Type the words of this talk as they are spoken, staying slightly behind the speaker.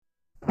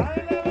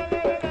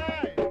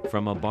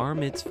From a bar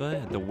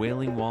mitzvah at the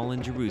Wailing Wall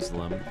in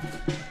Jerusalem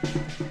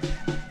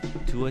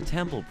to a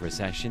temple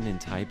procession in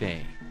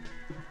Taipei,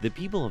 the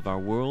people of our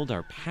world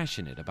are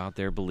passionate about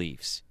their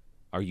beliefs.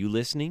 Are you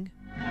listening?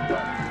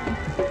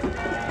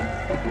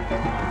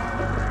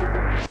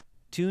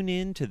 Tune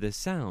in to the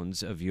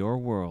sounds of your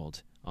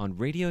world on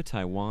Radio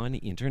Taiwan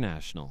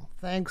International.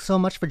 Thanks so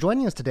much for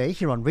joining us today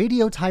here on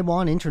Radio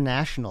Taiwan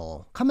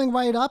International. Coming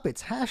right up,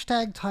 it's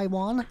hashtag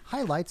Taiwan,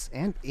 highlights,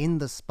 and in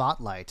the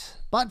spotlight.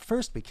 But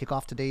first, we kick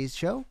off today's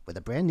show with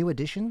a brand new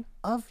edition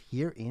of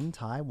Here in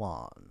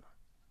Taiwan.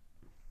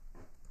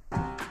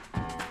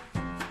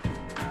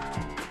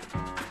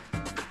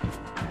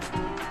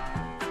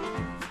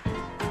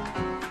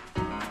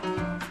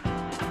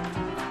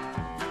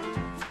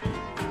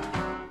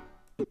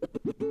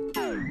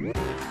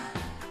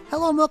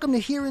 Hello and welcome to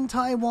Here in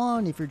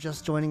Taiwan. If you're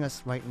just joining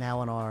us right now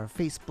on our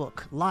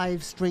Facebook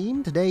live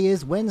stream, today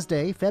is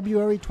Wednesday,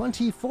 February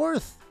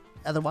 24th.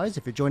 Otherwise,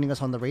 if you're joining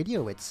us on the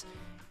radio, it's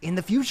in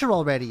the future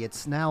already.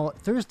 It's now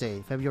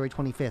Thursday, February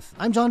 25th.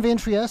 I'm John Van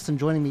Trieste, and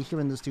joining me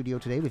here in the studio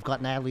today, we've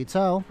got Natalie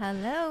Tso.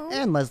 Hello.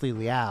 And Leslie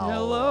Liao.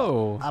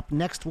 Hello. Up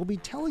next, we'll be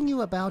telling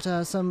you about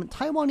some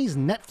Taiwanese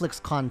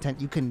Netflix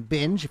content you can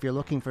binge if you're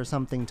looking for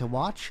something to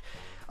watch.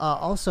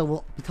 Also,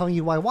 we'll be telling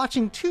you why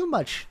watching too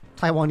much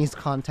Taiwanese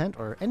content,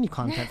 or any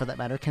content for that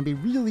matter, can be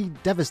really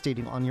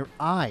devastating on your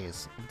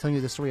eyes. I'm telling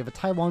you the story of a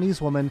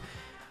Taiwanese woman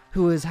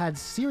who has had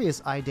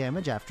serious eye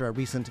damage after a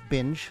recent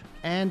binge.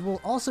 And we'll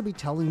also be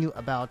telling you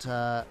about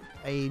a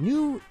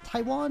new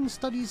Taiwan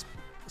studies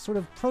sort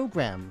of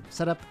program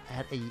set up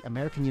at an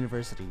American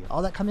university.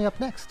 All that coming up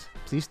next.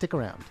 Please stick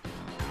around.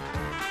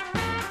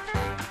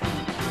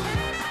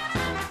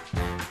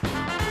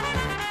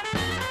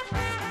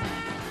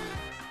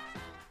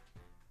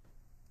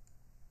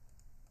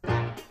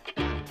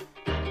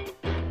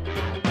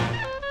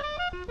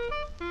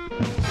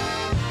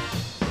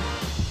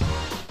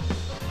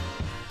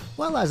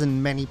 Well, as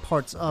in many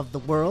parts of the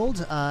world,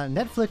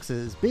 Netflix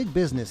is big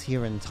business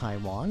here in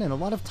Taiwan, and a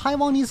lot of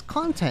Taiwanese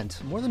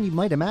content, more than you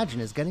might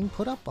imagine, is getting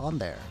put up on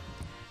there.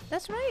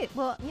 That's right.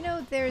 Well, you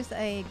know, there's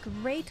a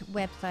great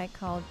website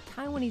called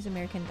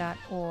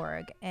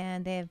TaiwaneseAmerican.org,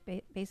 and they have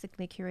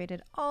basically curated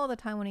all the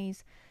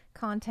Taiwanese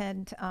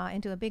content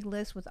into a big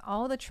list with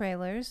all the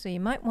trailers, so you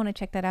might want to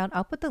check that out.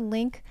 I'll put the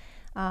link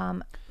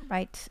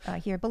right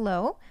here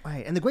below.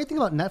 Right, and the great thing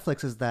about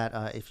Netflix is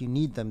that if you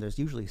need them, there's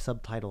usually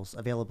subtitles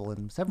available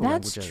in several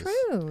languages.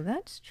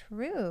 That's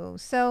true.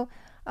 So,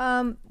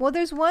 well,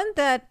 there's one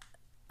that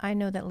I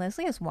know that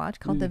Leslie has watched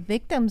called The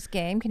Victims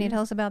Game. Can you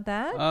tell us about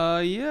that?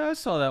 Yeah, I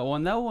saw that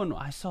one.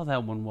 I saw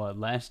that one,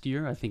 last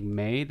year? I think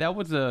May. That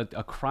was a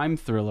crime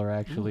thriller,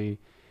 actually.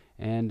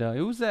 And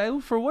it was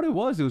for what it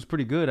was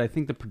pretty good. I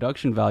think the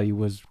production value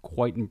was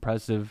quite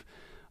impressive.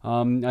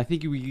 I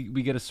think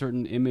we get a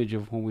certain image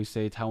of when we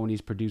say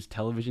Taiwanese produced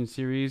television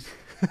series.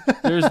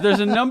 There's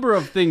a number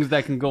of things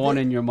that can go on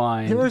in your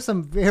mind. There are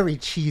some very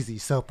cheesy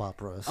soap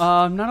operas.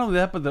 Not only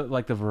that, but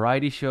the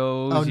variety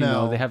shows. Oh, you no.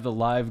 know, they have the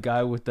live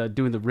guy with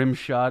doing the rim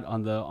shot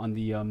on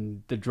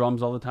the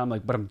drums all the time,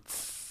 like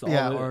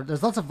or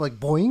there's lots of like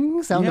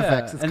boing sound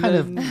effects. It's kind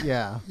of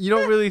You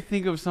don't really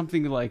think of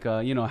something like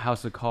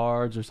House of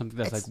Cards or something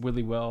that's like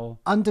really well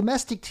on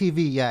domestic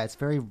TV. Yeah, it's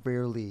very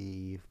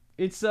rarely.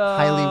 It's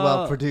highly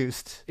well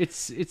produced.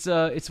 It's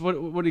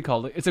what do you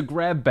call it? It's a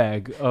grab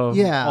bag of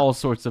all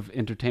sorts of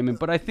entertainment.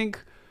 But I think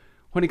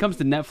when it comes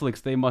to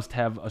Netflix, they must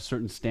have a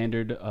certain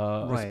standard,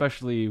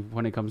 especially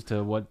when it comes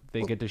to what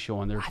they get to show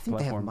on their platform.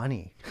 They have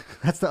money.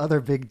 That's the other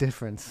big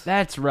difference.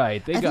 That's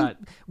right.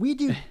 We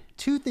do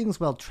two things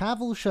well: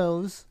 travel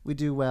shows we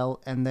do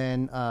well, and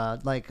then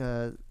like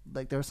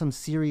there are some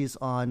series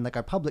on like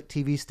our public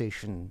TV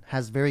station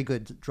has very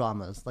good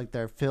dramas. Like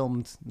they're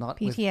filmed not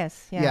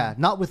PTS,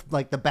 not with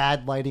like the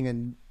bad lighting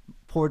and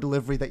poor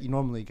delivery that you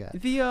normally get.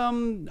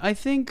 I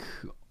think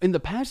in the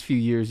past few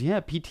years,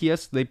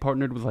 PTS they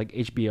partnered with like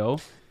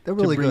HBO. They're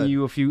really to bring good.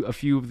 you a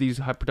few of these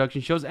high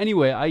production shows.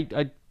 Anyway,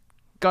 I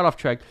got off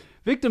track.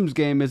 Victims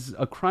Game is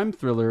a crime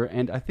thriller,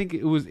 and I think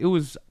it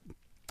was.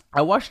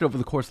 I watched it over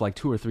the course of like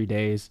 2 or 3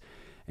 days.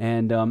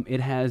 And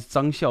it has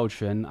Zhang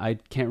Xiaoquan. I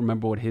can't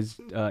remember what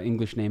his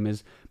English name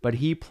is, but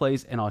he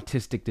plays an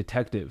autistic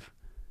detective,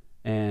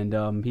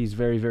 and he's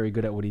very, very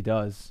good at what he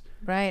does.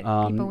 Right.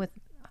 People with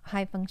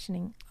high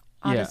functioning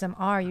autism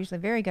are usually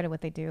very good at what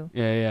they do.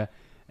 Yeah.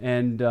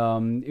 And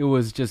it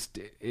was just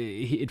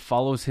it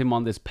follows him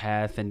on this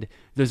path, and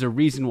there's a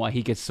reason why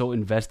he gets so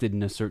invested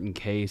in a certain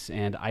case.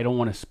 And I don't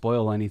want to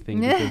spoil anything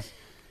because.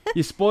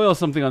 You spoil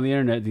something on the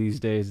internet these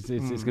days,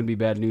 it's going to be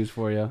bad news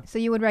for you. So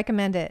you would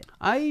recommend it?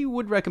 I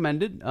would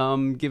recommend it,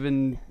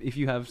 given if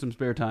you have some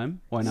spare time.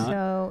 Why not?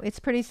 So it's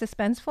pretty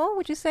suspenseful,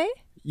 would you say?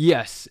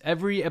 Yes.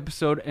 Every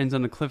episode ends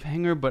on a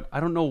cliffhanger, but I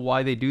don't know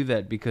why they do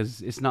that,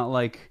 because it's not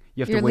like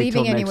you have to wait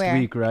till next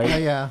week,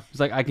 right? Yeah. It's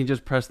like I can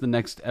just press the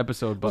next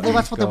episode button. Well,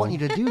 that's what they want you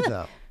to do,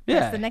 though. Yeah.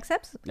 That's the next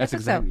episode. That's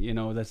exactly,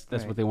 that's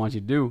right. What they want you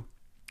to do.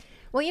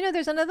 Well,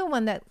 there's another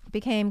one that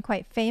became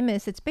quite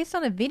famous. It's based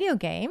on a video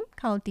game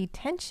called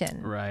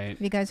Detention. Right.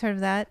 Have you guys heard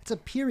of that? It's a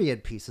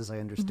period piece, as I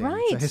understand.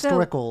 Right, It's a so-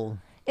 historical.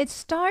 It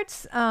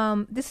starts,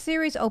 this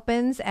series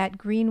opens at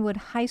Greenwood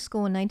High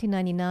School in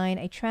 1999.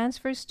 A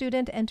transfer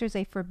student enters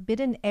a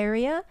forbidden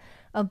area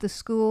of the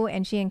school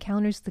and she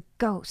encounters the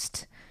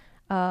ghost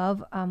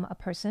of a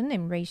person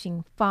named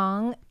Ruixing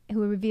Fang, who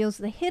reveals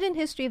the hidden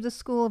history of the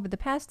school over the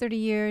past 30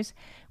 years,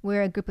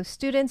 where a group of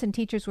students and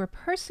teachers were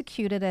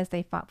persecuted as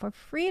they fought for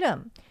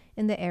freedom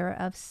in the era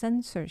of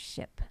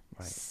censorship.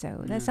 Right.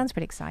 So that sounds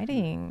pretty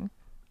exciting.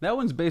 That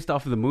one's based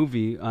off of the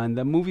movie, and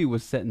that movie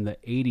was set in the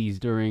 80s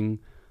during,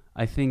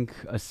 I think,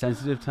 a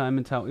sensitive time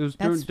in town.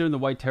 It was during the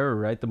White Terror,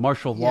 right? The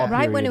martial law period.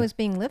 Right when it was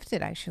being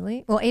lifted,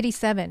 actually. Well,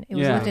 87. It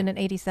was Yeah. lifted in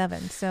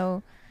 87.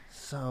 So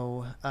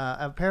So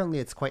apparently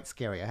it's quite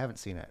scary. I haven't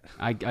seen it.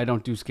 I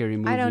don't do scary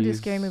movies. I don't do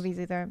scary movies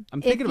either.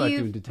 I'm thinking If about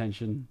you've- doing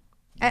Detention.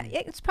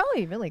 It's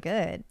probably really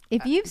good.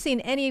 If you've seen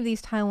any of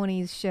these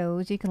Taiwanese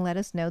shows, you can let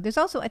us know. There's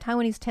also a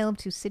Taiwanese Tale of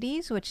Two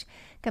Cities, which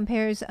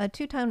compares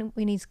two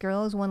Taiwanese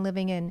girls, one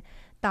living in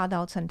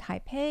Dadaocen,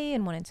 Taipei,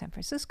 and one in San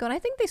Francisco. And I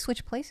think they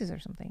switch places or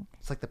something,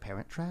 It's like The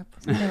Parent Trap.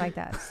 something like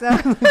that. So,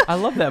 I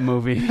love that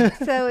movie.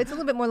 so it's a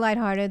little bit more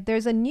lighthearted.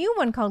 There's a new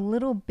one called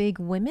Little Big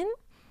Women,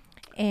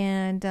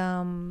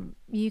 and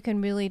you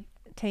can really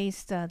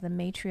taste the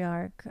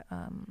matriarch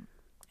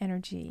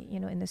energy,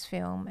 in this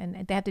film,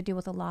 and they have to deal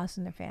with a loss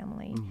in their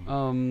family.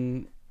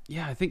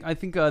 Yeah, I think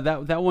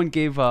that one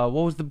gave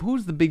who's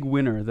the big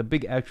winner, the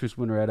big actress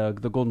winner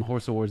at the Golden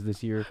Horse Awards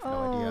this year? No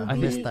idea. I I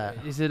missed think-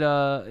 that. Is it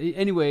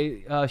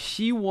anyway?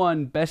 She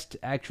won Best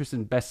Actress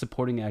and Best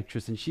Supporting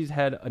Actress, and she's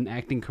had an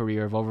acting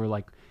career of over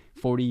like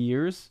 40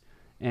 years.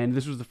 And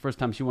this was the first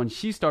time she won.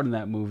 She starred in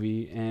that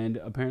movie, and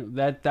apparently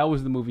that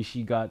was the movie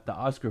she got the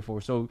Oscar for.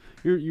 So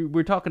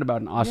we're talking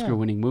about an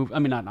Oscar-winning movie. I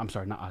mean, not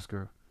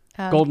Oscar.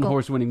 Golden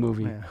Horse winning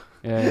movie. Yeah.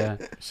 Yeah.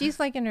 She's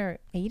like in her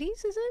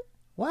 80s, is it?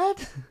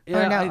 What? Or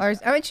no, I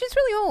mean, she's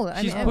really old.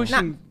 She's I mean,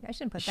 pushing. I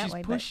shouldn't put it that She's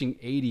way, pushing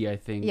 80, I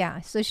but think.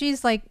 yeah. So she's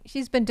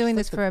been doing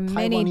She's this like for the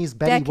many Taiwanese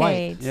Betty White.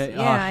 decades. Yeah,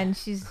 Yeah, and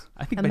she's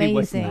I think Betty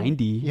White's amazing.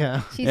 90.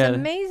 Yeah. She's Yeah.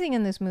 amazing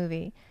in this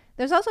movie.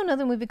 There's also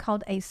another movie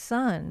called A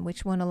Son,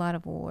 which won a lot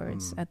of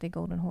awards at the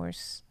Golden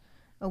Horse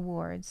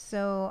Awards.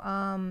 So,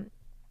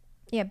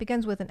 it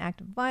begins with an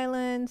act of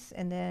violence,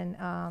 and then,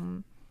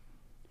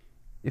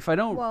 If I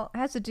don't, it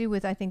has to do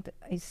with, I think,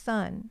 a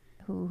son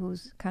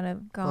who's kind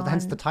of gone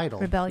hence the title.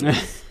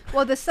 rebellious.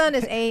 Well, the son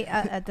is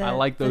I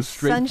like the those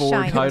straightforward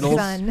sunshine titles.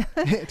 Son.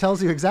 It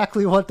tells you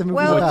exactly what the movie's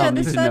Well, What no, you about. the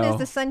need to son know. is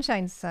the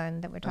sunshine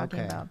son that we're talking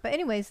Okay. about. But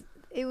anyways,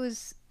 it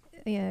was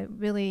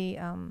really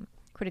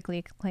critically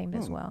acclaimed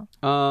as well.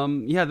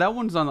 yeah, that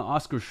one's on the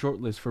Oscar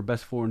shortlist for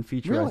Best Foreign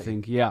Feature. I Really?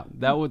 think. Yeah,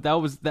 that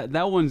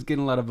one's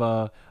getting a lot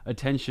of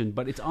attention,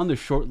 but it's on the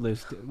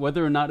shortlist.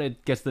 Whether or not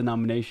it gets the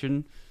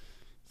nomination,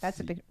 That's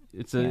a big.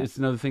 it's yeah. it's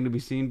another thing to be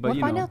seen. But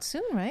We'll find out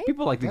soon, right?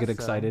 people like to get Guess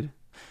so. excited.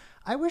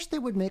 I wish they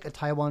would make a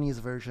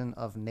Taiwanese version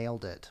of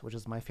Nailed It, which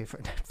is my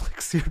favorite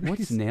Netflix series.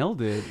 What's nailed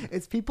it?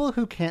 It's people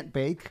who can't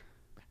bake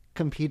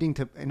competing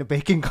in a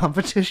baking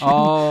competition,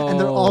 and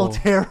they're all Oh.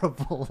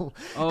 terrible.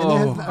 Oh. And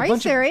there's a Are you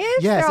bunch of- serious?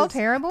 Yes, They're all it's-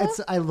 terrible?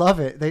 I love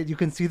it. You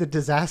can see the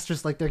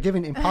disastrous, like they're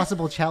given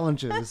impossible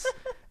challenges.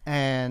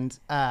 And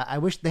I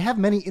wish they have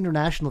many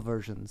international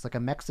versions, like a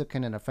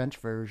Mexican and a French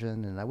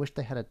version. And I wish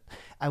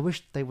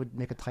they would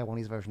make a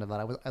Taiwanese version of that.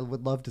 I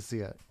would love to see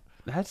it.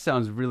 That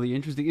sounds really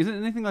interesting. Is it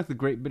anything like the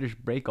Great British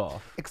Bake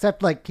Off?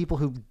 Except like people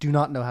who do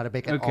not know how to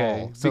bake at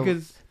Okay, all. So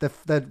because-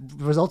 the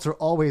results are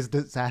always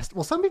disaster.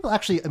 Well, some people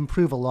actually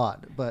improve a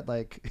lot, but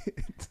like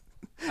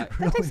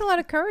That takes a lot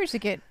of courage to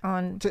get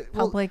on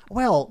public.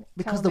 well,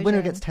 because the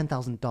winner television. gets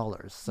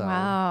 $10,000. So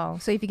Wow.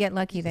 So if you get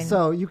lucky, then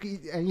so you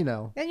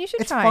know. then you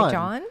should it's try, fun.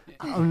 John.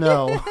 Oh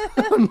no,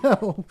 oh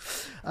no.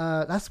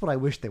 That's what I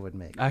wish they would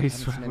make. I haven't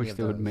seen any wish of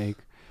they would those. make.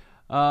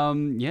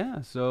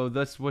 Yeah, so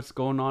that's what's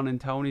going on in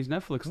Taiwanese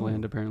Netflix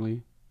land,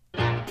 apparently.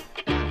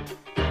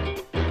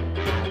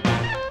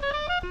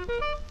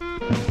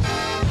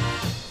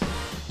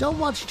 Don't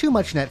watch too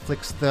much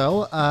Netflix,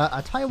 though.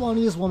 A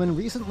Taiwanese woman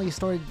recently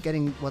started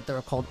getting what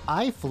they're called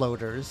eye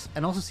floaters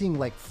and also seeing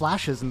like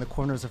flashes in the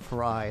corners of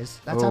her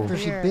eyes. That's Oh. after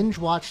she Weird. binge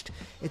watched,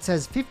 it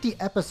says, 50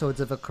 episodes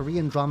of a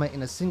Korean drama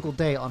in a single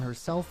day on her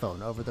cell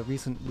phone over the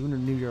recent Lunar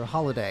New Year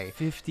holiday.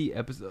 50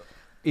 episodes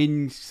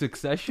in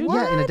succession?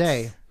 Yeah, in a What?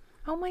 day.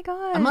 Oh my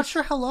god. I'm not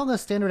sure how long a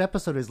standard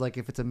episode is. Like,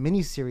 if it's a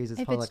mini series, it's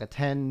If probably it's- like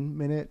a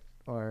 10-minute,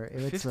 or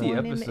if it's 50 a,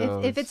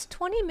 episodes. If it's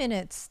 20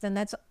 minutes, then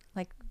that's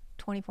like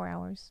 24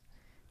 hours,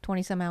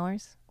 20 some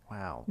hours.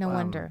 Wow. No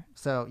wonder.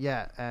 So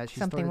yeah, she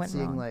Something started went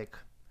seeing wrong. like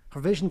her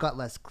vision got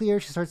less clear.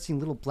 She started seeing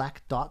little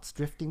black dots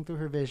drifting through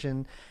her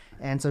vision,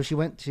 and so she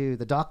went to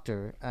the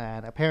doctor.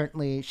 And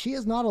apparently, she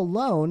is not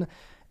alone.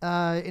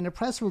 In a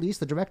press release,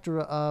 the director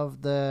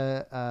of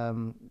the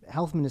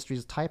health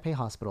ministry's Taipei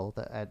hospital,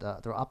 at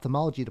their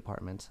ophthalmology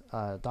department,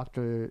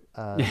 Dr.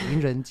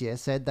 Lin Renjie,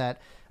 said that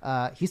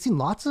he's seen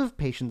lots of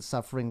patients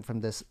suffering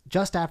from this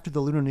just after the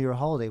Lunar New Year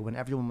holiday, when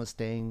everyone was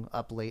staying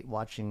up late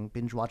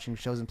binge watching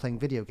shows and playing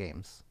video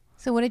games.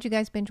 So what did you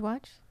guys binge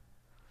watch?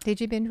 Did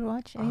you binge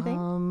watch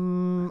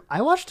anything?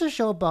 I watched a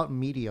show about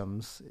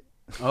mediums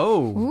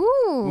Oh,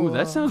 Ooh.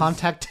 that sounds.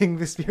 contacting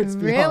the spirits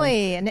beyond.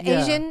 Really? An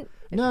Yeah. Asian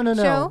No.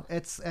 show?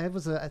 It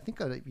was I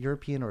think a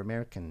European or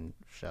American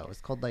show.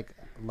 It's called like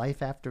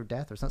Life After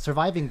Death or something.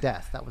 Surviving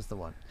Death. That was the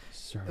one.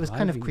 It was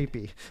kind of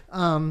creepy.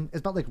 It's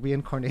about like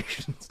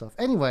reincarnation stuff.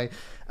 Anyway,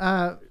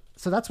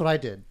 so that's what I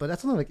did. But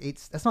that's only like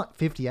 8. That's not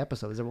 50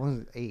 episodes. There were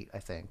only 8, I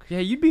think. Yeah,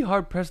 you'd be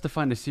hard pressed to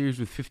find a series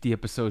with 50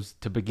 episodes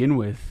to begin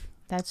with.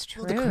 That's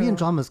true. Well, the Korean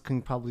dramas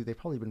they've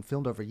probably been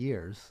filmed over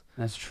years.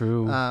 That's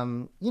true.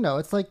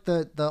 It's like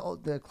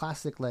the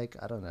classic, like,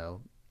 I don't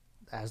know,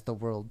 As the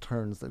World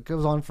Turns, that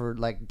goes on for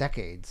like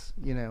decades.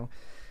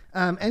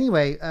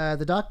 Anyway,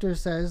 the doctor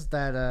says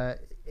that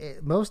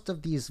most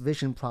of these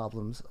vision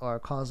problems are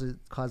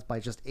caused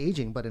by just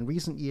aging, but in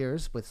recent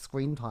years with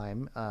screen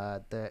time,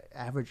 the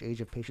average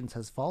age of patients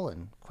has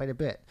fallen quite a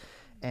bit,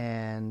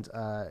 and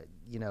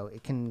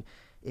it can,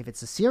 if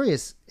it's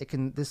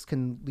this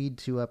can lead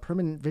to a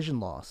permanent vision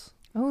loss.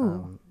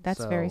 Oh,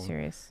 that's very so-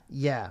 serious.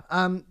 Yeah.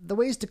 The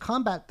ways to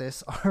combat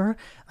this are,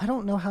 I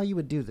don't know how you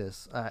would do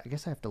this. I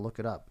guess I have to look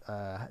it up.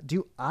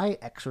 Do eye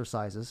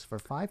exercises for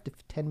 5 to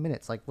 10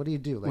 minutes. Like, what do you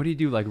do? Like, what do you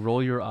do? Like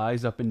roll your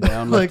eyes up and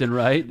down, Like, left and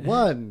right?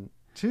 1,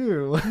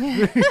 2,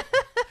 3.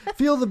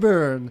 Feel the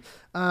burn.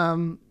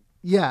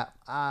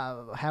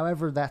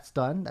 However that's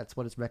done, that's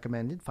what is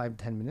recommended, 5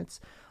 to 10 minutes.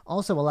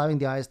 Also allowing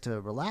the eyes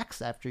to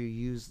relax after you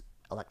use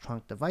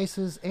electronic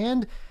devices,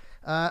 and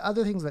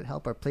other things that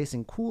help are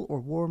placing cool or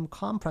warm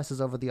compresses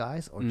over the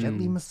eyes or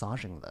gently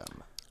massaging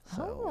them.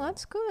 So, Oh,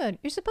 that's good.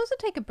 You're supposed to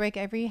take a break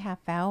every half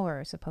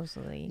hour,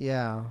 supposedly,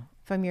 yeah.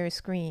 from your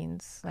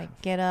screens.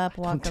 Like, get up,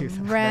 walk do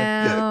that.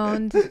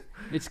 around.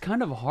 It's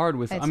kind of hard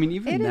with. I It's- mean,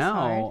 even it is now,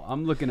 hard.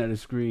 I'm looking at a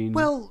screen.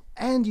 Well,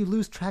 and you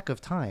lose track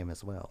of time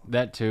as well.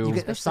 that too. You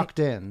get Especially- sucked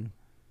in.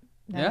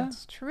 Yeah.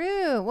 That's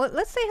true. Well,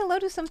 let's say hello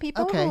to some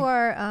people Okay. who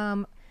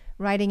are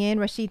writing in.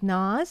 Rashid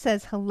Nas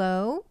says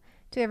hello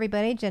to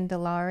everybody. Jen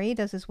Delari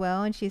does as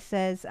well. And she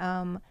says,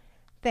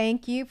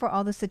 thank you for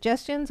all the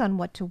suggestions on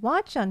what to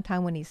watch on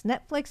Taiwanese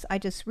Netflix. I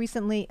just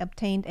recently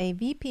obtained a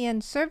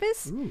VPN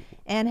service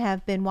and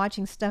have been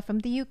watching stuff from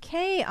the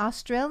UK,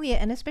 Australia,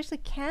 and especially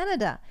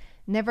Canada.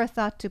 Never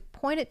thought to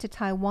point it to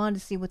Taiwan to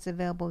see what's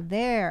available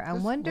there. I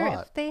There's a wonder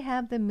lot. if they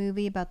have the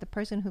movie about the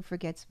person who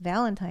forgets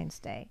Valentine's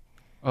Day.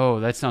 Oh,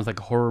 that sounds like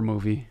a horror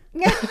movie.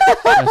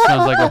 That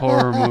sounnd like a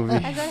horror movie.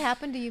 Has that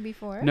happened to you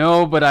before?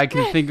 No, but I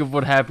can think of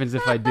what happens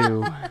if I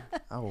do.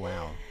 Oh,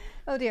 wow.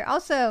 Oh dear.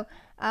 Also,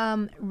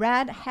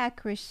 Radha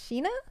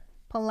Krishna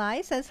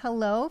Palai says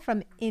hello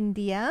from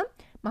India.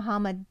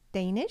 Muhammad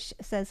Danish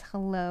says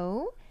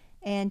hello.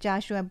 And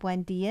Joshua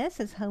Buendia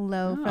says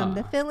hello from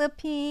the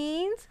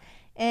Philippines.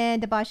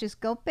 And Debashis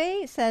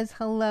Gope says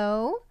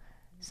hello.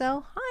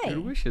 So, hi.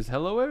 Good wishes.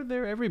 Hello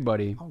there,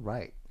 everybody. All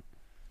right.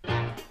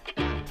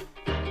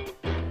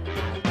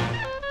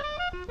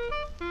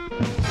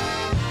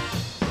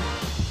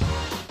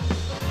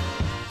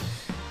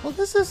 Well,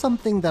 this is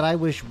something that I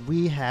wish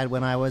we had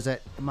when I was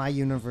at my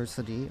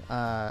university.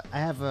 I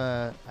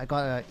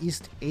got a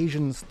East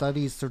Asian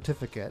Studies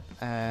certificate,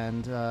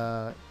 and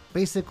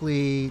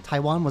basically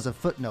Taiwan was a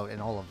footnote in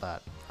all of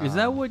that. Is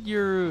that what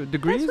your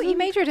degree That's is what you in?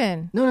 majored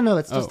in. No.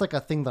 It's just Oh. like a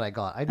thing that I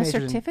got. I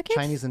majored certificate?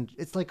 in Chinese, and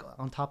it's like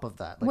on top of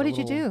that. Like What a did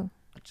you little- do?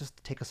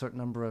 Just take a certain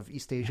number of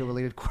East Asia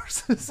related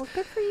courses. Well,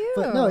 good for you.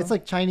 But no, it's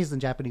like Chinese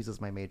and Japanese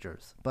as my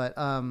majors. But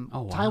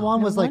wow. Taiwan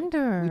No was like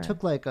wonder. we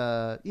took like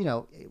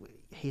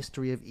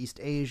history of East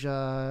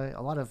Asia,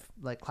 a lot of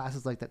like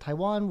classes like that.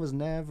 Taiwan was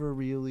never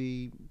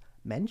really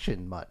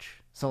mentioned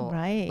much. So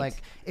Right.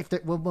 like if there,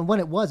 when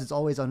it was, it's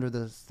always under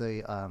the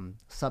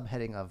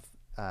subheading of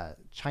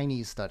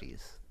Chinese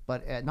studies,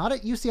 but not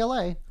at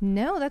UCLA.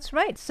 No, that's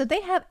right. So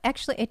they have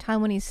actually a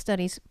Taiwanese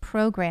studies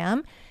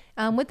program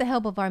with the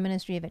help of our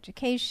Ministry of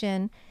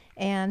Education.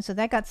 And so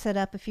that got set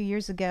up a few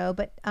years ago.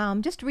 But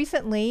just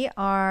recently,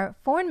 our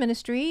foreign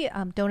ministry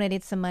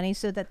donated some money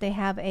so that they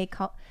have a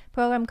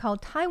program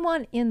called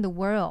Taiwan in the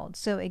World.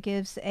 So it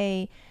gives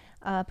a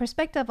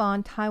perspective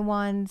on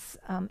Taiwan's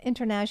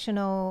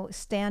international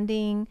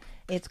standing,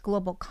 its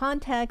global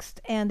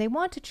context, and they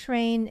want to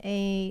train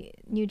a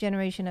new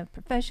generation of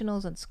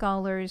professionals and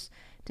scholars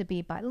to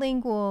be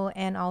bilingual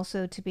and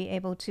also to be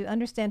able to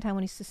understand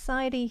Taiwanese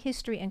society,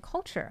 history, and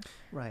culture.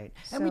 Right.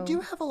 And we So- do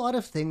have a lot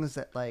of things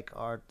that like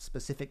are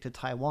specific to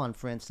Taiwan.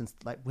 For instance,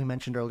 like we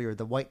mentioned earlier,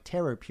 the White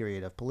Terror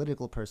period of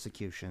political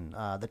persecution,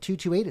 the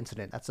 228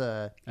 incident. That's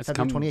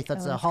February 28th.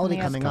 That's Oh, a that's holiday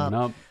coming coming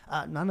up.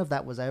 up. None of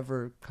that was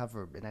ever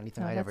covered in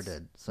anything No, I ever that's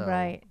did. So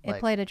right. It like,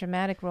 played a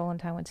dramatic role in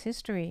Taiwan's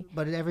history.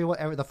 but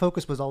the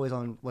focus was always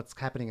on what's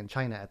happening in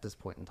China at this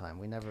point in time.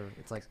 We never.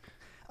 It's like,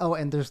 oh,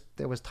 and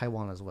there was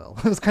Taiwan as well.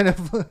 It was kind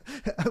of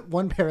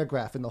one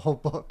paragraph in the whole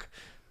book.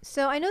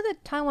 So I know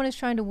that Taiwan is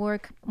trying to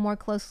work more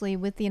closely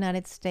with the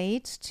United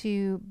States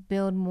to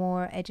build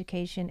more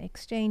education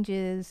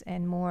exchanges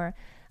and more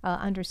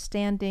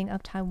understanding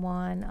of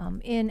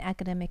Taiwan in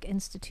academic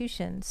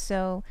institutions.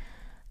 So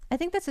I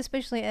think that's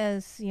especially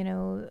as,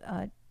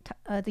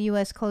 the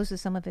U.S.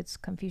 closes some of its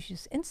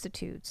Confucius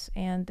Institutes,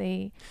 and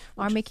they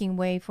are making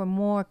way for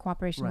more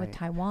cooperation with Right.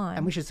 Taiwan.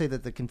 And we should say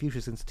that the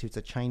Confucius Institute's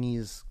a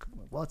Chinese.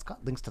 Well, it's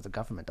got links to the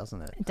government,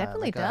 doesn't it? It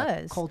definitely like a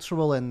does.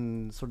 cultural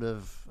and sort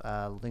of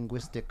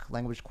linguistic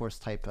language course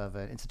type of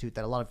an institute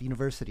that a lot of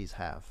universities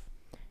have.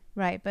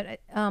 Right, but a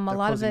They're lot of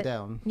closing it,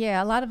 down.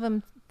 yeah, a lot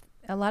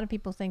of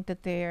people think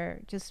that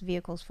they're just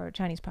vehicles for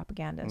Chinese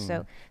propaganda.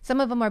 So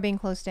some of them are being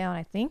closed down,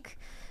 I think.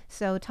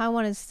 So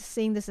Taiwan is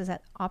seeing this as an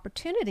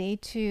opportunity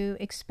to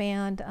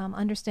expand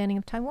understanding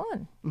of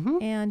Taiwan,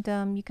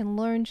 and you can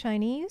learn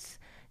Chinese,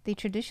 the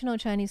traditional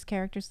Chinese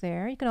characters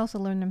there. You can also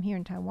learn them here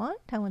in Taiwan.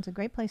 Taiwan's a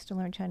great place to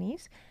learn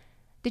Chinese.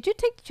 Did you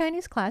take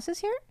Chinese classes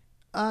here?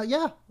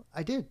 Yeah,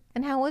 I did.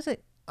 And how was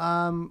it?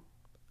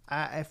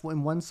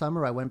 In one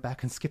summer, I went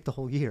back and skipped the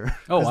whole year.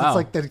 Oh, 'Cause wow. It's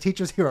like the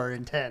teachers here are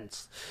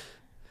intense.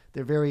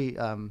 They're very,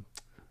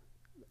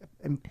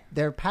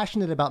 they're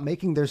passionate about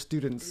making their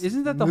students.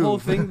 Isn't that the whole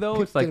move. thing,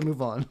 though? It's Get to like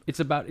move on.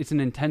 it's an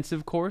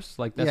intensive course.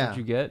 Like that's Yeah. what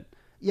you get.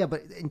 Yeah,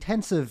 but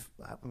intensive.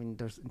 I mean,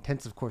 there's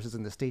intensive courses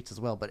in the States as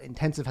well, but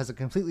intensive has a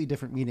completely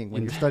different meaning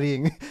when you're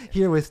studying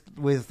here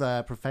with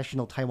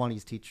professional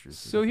Taiwanese teachers.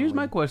 So here's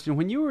my question: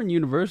 when you were in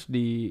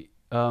university,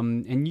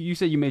 and you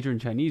said you majored in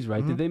Chinese,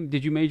 right?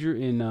 Did you major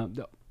in?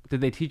 Did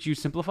they teach you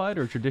simplified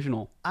or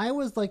traditional? I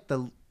was like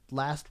the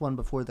last one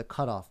before the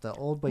cutoff. The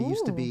old way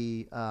used to Ooh.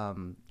 be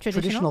Traditional?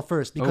 traditional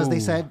first because Oh. they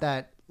said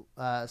that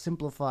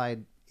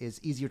simplified is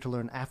easier to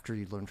learn after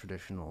you learn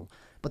traditional.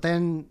 But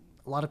then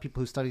a lot of people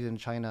who studied in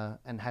China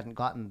and hadn't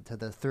gotten to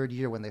the third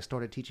year when they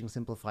started teaching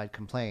simplified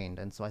complained,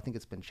 and so I think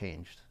it's been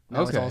changed.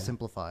 Now it's Okay. all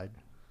simplified.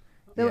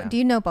 So Yeah. do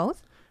you know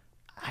both?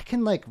 I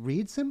can like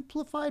read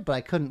simplified, but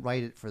I couldn't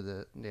write it for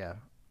the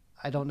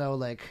I don't know,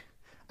 like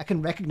I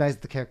can recognize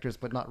the characters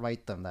but not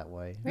write them that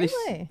way.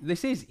 Really? They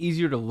say it's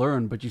easier to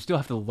learn, but you still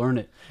have to learn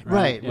it.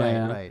 Right,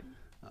 Yeah. right.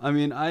 I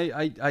mean,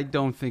 I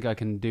don't think I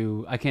can't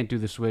do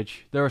the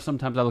switch. There are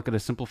sometimes I look at a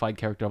simplified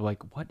character, I'm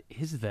like, what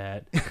is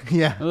that?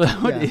 Yeah.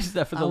 What yeah. is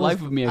that? For the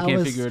life of me, I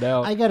can't figure it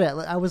out. I get it.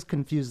 I was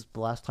confused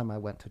the last time I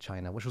went to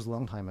China, which was a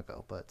long time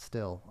ago, but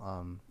still,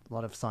 a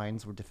lot of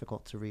signs were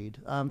difficult to read.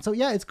 So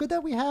yeah, it's good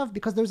that we have,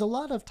 because there's a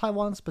lot of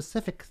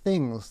Taiwan-specific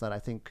things that I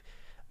think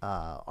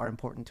are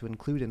important to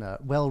include in a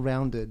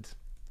well-rounded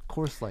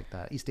course like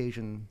that, East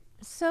Asian.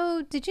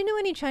 So did you know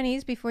any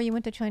Chinese before you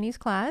went to Chinese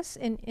class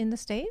in the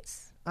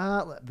States?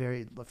 A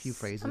few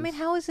phrases. I mean,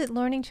 how is it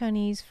learning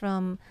Chinese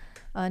from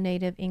a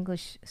native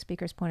English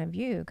speaker's point of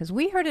view? Because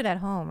we heard it at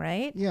home,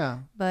 right? Yeah.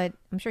 But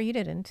I'm sure you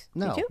didn't.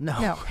 No, Did you?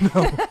 no,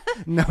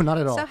 no, not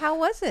at all. So how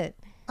was it?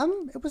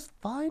 It was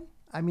fine.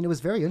 I mean, it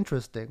was very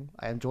interesting.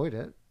 I enjoyed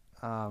it.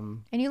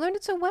 And you learned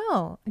it so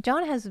well.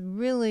 John has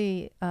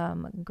really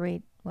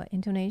great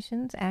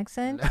intonations,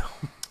 accent.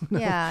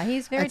 Yeah,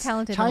 he's very It's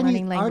talented in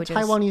learning languages.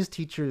 Our Taiwanese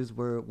teachers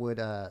would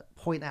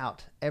point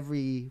out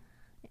every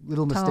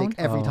little mistake Tone?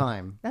 every Oh.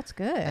 time. That's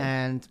good.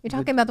 And You're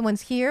talking about the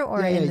ones here or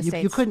in the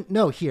States? you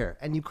couldn't here,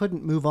 and you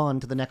couldn't move on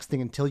to the next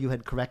thing until you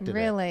had corrected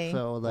Really? it.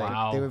 So like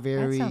Wow. they were That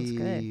very. sounds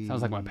good.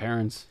 Sounds like my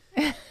parents.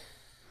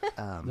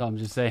 No, I'm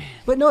just saying.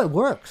 But no, it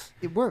works.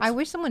 It works. I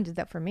wish someone did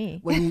that for me.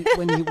 when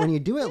you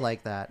do it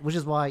like that, which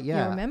is why You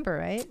remember,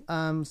 right?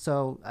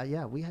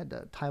 We had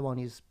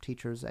Taiwanese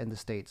teachers in the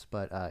States,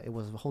 but it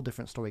was a whole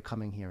different story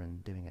coming here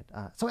and doing it.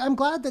 So I'm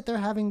glad that they're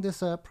having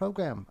this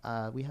program.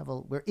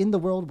 We're in the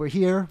world. We're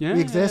here. Yeah. We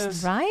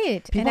exist.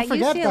 Right. People and at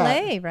forget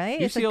UCLA, right?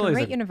 It's a UCLA is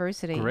great a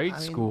university. Great I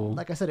mean, school.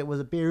 Like I said, it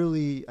was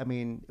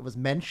it was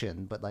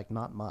mentioned, but like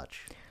not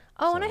much.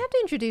 Oh, and I have to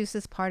introduce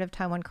this part of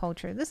Taiwan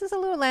culture. This is a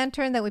little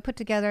lantern that we put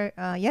together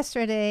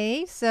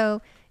yesterday.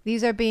 So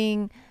these are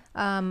being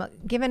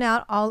given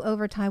out all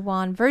over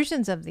Taiwan.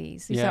 Versions of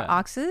these. These Yeah. are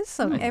oxes.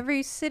 So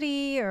every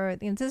city,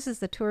 this is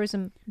the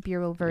Tourism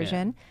Bureau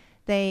version.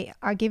 They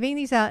are giving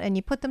these out, and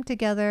you put them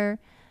together.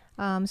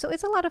 So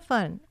it's a lot of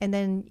fun. And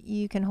then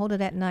you can hold it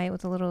at night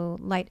with a little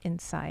light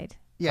inside.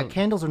 Yeah,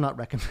 candles are not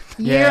recommended.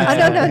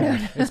 No.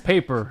 It's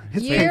paper.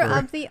 Year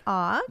of the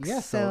Ox.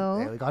 Yeah, so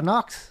there we got an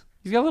ox.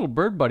 He's got a little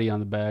bird buddy on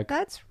the back.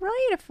 that's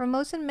right, a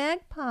Formosan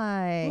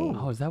magpie.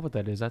 Oh, is that what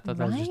that is? I thought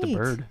that was just a Right.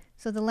 bird.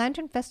 So the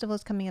Lantern Festival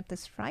is coming up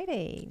this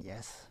Friday.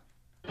 Yes.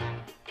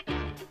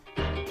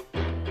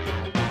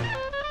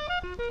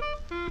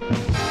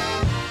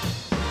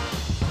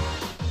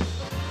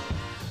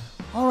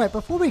 All right,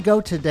 before we go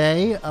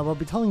today, we'll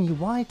be telling you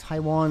why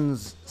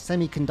Taiwan's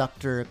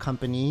semiconductor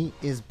company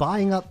is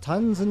buying up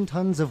tons and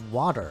tons of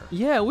water.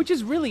 Yeah, which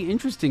is really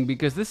interesting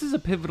because this is a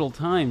pivotal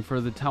time for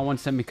the Taiwan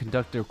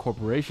Semiconductor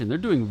Corporation. They're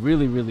doing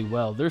really, really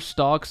well. Their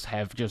stocks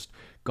have just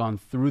gone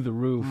through the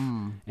roof.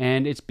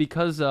 And it's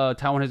because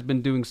Taiwan has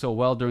been doing so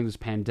well during this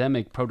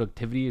pandemic.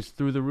 Productivity is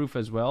through the roof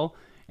as well.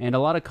 And a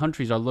lot of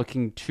countries are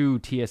looking to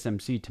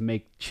TSMC to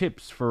make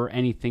chips for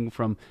anything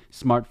from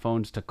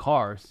smartphones to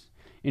cars.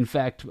 In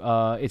fact,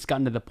 it's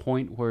gotten to the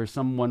point where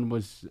someone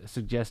was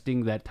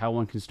suggesting that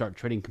Taiwan can start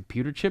trading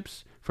computer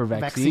chips for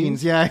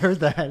vaccines. Yeah, I heard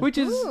that. Which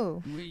is,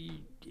 Ooh.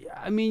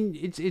 I mean,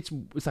 it's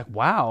like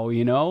wow,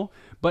 you know.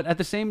 But at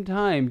the same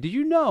time, did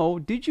you know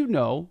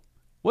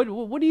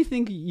What do you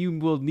think you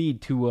will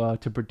need to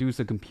produce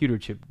a computer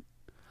chip?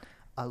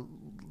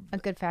 A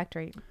good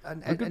factory.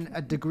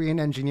 A degree in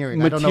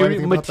engineering. I don't know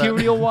anything about that.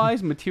 Material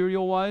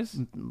wise,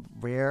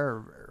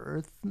 Rare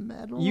earth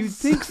metals. you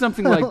think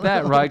something like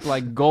that, right?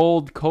 Like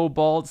gold,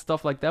 cobalt,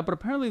 stuff like that. But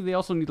apparently, they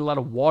also need a lot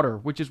of water,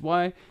 which is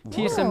why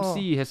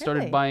TSMC has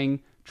started really?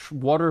 buying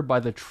water by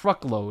the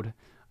truckload.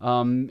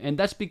 And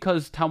that's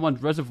because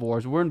Taiwan's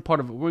reservoirs, we're in kind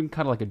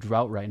of like a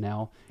drought right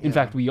now. In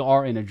fact, we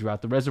are in a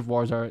drought. The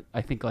reservoirs are,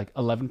 I think, like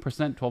 11%,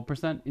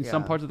 12% in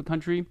some parts of the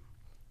country.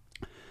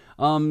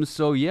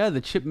 So yeah,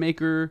 the chip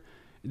maker,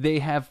 they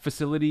have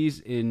facilities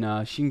in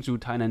Hsinchu,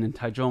 Tainan, and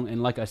Taichung,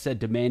 and like I said,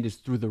 demand is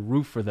through the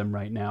roof for them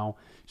right now.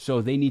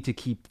 So they need to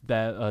keep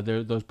that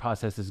those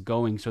processes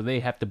going. So they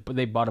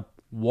bought up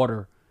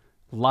water,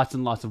 lots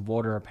and lots of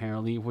water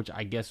apparently, which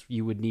I guess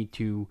you would need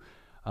to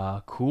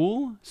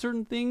cool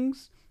certain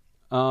things.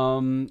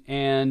 And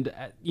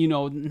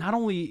not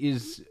only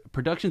is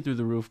production through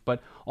the roof,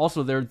 but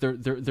also their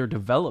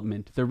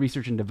development, their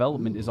research and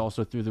development is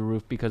also through the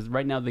roof, because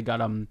right now they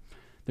got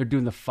they're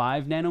doing the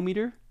 5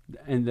 nanometer,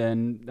 and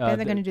then they're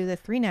going to do the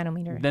 3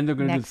 nanometer. Then they're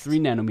going to do 3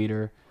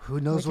 nanometer. Who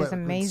knows Which is what?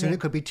 amazing. Soon it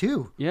could be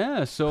 2.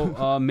 Yeah,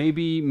 so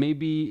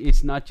maybe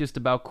it's not just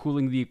about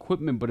cooling the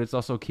equipment, but it's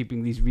also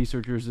keeping these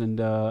researchers and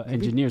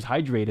engineers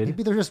hydrated.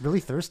 Maybe they're just really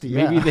thirsty.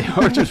 Maybe Yeah. they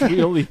are just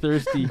really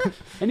thirsty.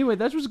 Anyway,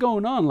 that's what's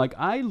going on. Like,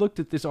 I looked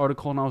at this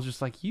article and I was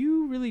just like,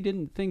 you really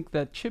didn't think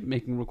that chip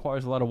making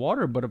requires a lot of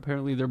water, but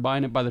apparently they're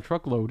buying it by the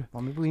truckload.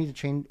 Well, maybe we need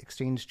to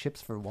exchange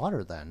chips for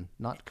water then,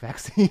 not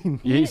vaccine.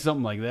 Yeah,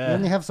 something like We that.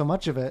 only have so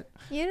much of it.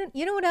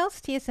 You know what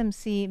else?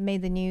 TSMC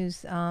made the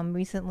news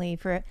recently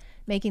for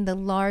making the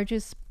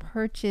largest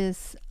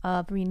purchase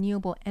of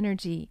renewable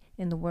energy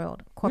in the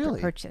world, corporate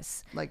Really?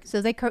 purchase. Like-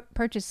 so they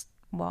purchased,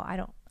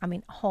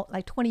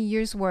 like 20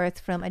 years worth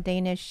from a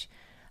Danish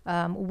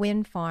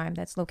wind farm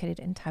that's located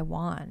in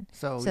Taiwan.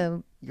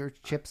 So your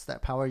chips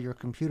that power your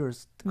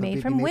computers could Made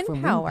be from wind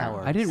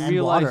power. I didn't and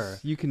realize water.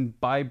 you can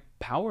buy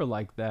power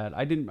like that.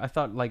 I didn't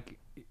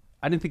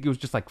think it was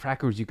just like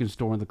crackers you can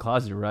store in the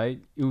closet, right?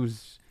 It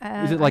was,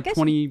 is it I like guess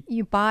 20?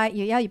 You buy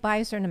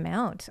a certain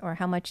amount, or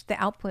how much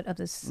the output of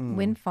this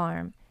wind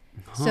farm.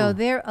 So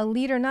they're a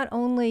leader not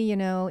only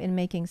in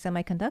making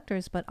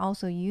semiconductors, but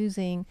also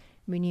using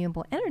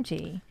renewable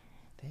energy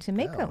to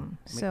make go. them.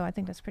 So I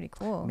think that's pretty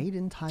cool. Made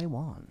in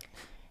Taiwan.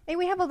 Hey,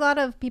 we have a lot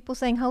of people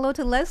saying hello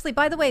to Leslie.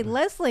 By the way,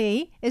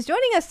 Leslie is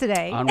joining us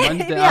today. On If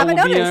Wednesday, you I haven't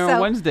will be noticed. here on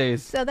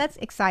Wednesdays. So that's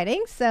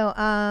exciting.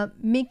 So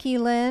Mickey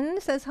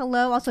Lynn says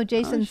hello. Also,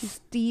 Jason she's-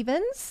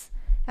 Stevens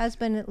has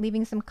been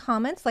leaving some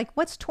comments. Like,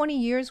 what's 20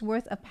 years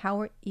worth of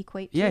power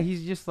equate to? Yeah,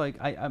 he's just like,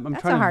 I'm That's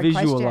a trying hard to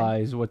question.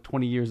 visualize what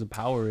 20 years of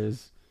power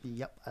is.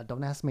 Yep.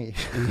 Don't ask me.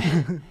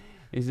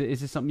 Is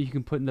it something you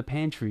can put in the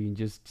pantry and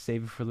just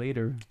save it for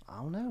later? I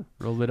don't know.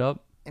 Roll it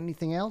up?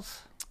 Anything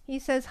else? He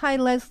says, hi,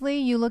 Leslie.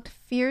 You looked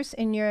fierce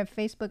in your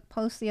Facebook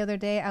post the other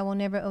day. I will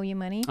never owe you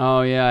money.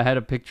 Oh, yeah, I had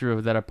a picture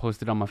of that I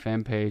posted on my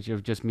fan page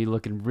of just me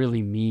looking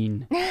really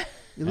mean.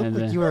 You look And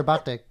like then- you were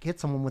about to hit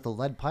someone with a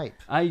lead pipe.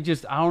 I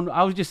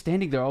was just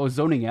standing there. I was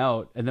zoning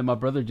out. And then my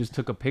brother just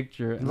took a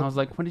picture. And I was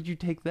like, when did you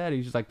take that? He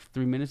was just like,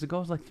 3 minutes ago. I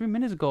was like, 3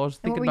 minutes ago. I was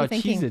And what thinking were you about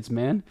thinking? Cheez-Its,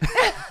 man.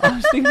 I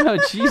was thinking about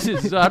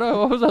Cheez-Its. So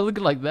why was I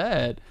looking like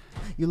that?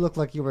 You look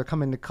like you were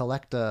coming to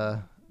collect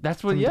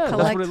That's what, From yeah, that's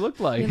collect- what it looked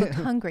You like. looked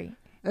hungry.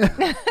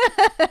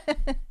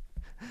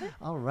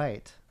 All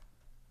right.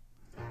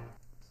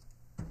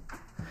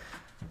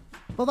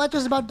 Well, that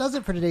just about does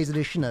it for today's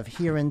edition of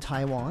Here in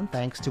Taiwan.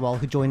 Thanks to all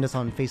who joined us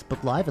on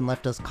Facebook Live and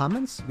left us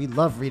comments. We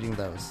love reading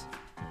those.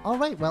 All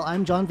right, well,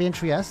 I'm John Van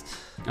Trieste.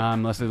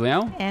 I'm Leslie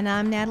Liao. And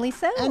I'm Natalie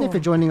So. And if you're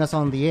joining us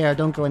on the air,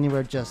 don't go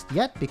anywhere just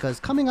yet,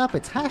 because coming up,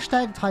 it's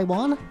hashtag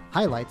Taiwan,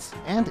 highlights,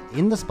 and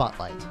In the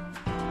Spotlight.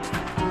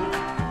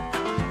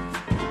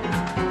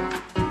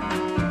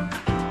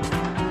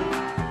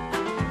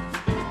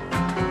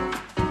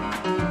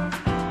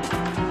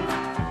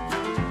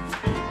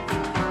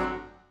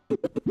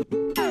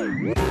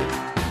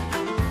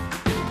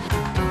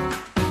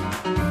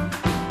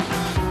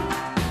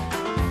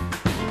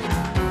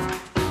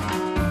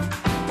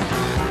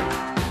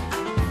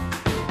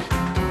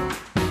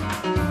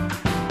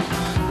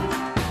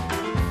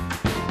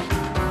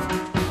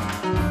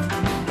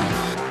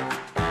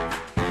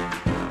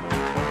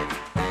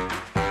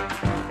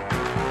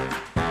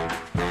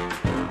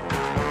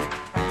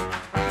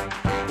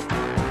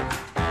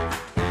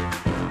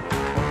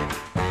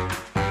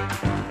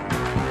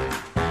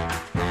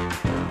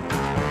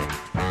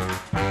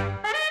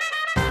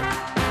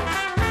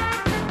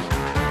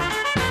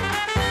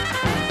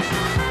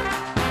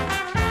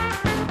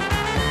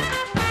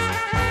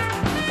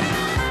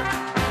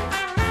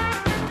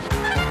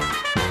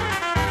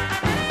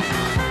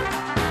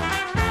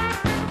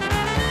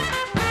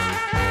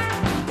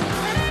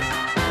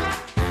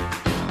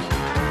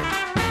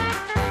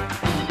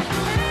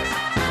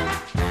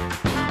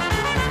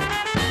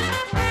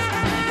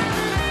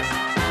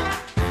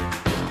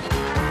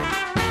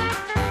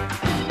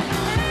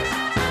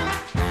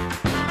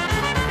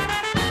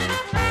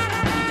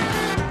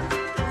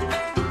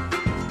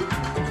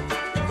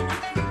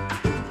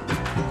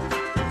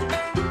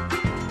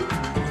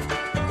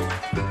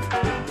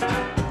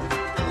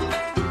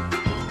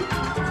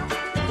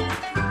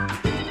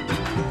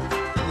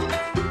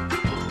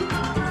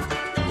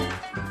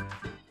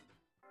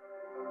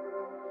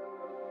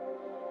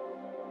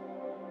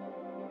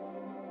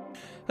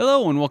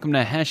 Hello and welcome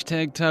to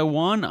Hashtag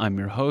Taiwan. I'm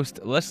your host,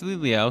 Leslie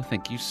Liao.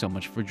 Thank you so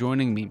much for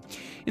joining me.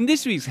 In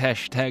this week's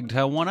Hashtag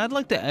Taiwan, I'd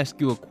like to ask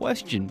you a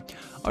question.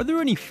 Are there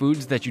any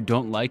foods that you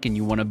don't like and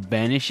you want to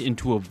banish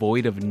into a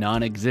void of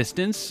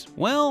non-existence?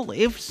 Well,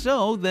 if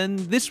so, then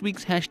this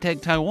week's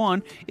Hashtag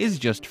Taiwan is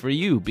just for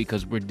you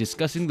because we're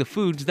discussing the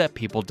foods that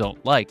people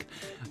don't like.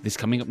 This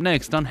coming up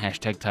next on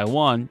Hashtag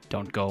Taiwan.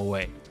 Don't go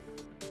away.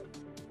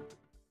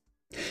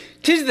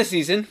 'Tis the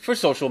season for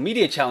social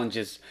media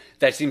challenges.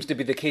 That seems to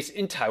be the case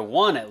in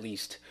Taiwan, at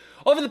least.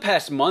 Over the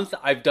past month,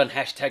 I've done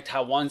Hashtag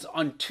Taiwans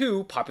on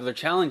 2 popular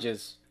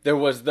challenges. There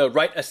was the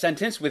Write a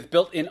Sentence with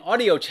Built-in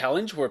Audio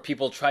challenge, where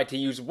people tried to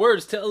use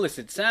words to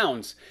elicit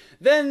sounds.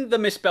 Then the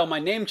Misspell My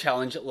Name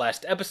challenge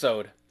last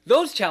episode.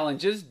 Those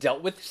challenges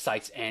dealt with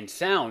sights and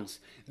sounds.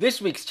 This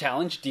week's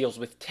challenge deals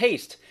with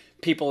taste.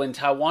 People in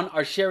Taiwan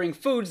are sharing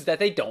foods that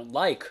they don't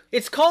like.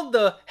 It's called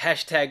the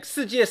hashtag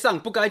世界上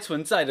不该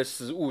存在的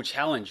食物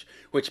challenge,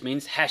 which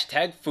means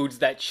hashtag foods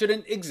that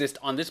shouldn't exist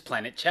on this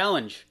planet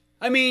challenge.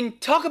 I mean,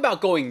 talk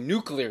about going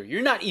nuclear.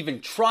 You're not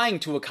even trying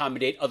to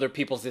accommodate other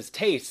people's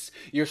tastes.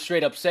 You're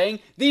straight up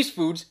saying these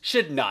foods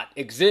should not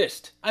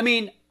exist. I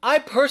mean, I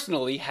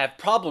personally have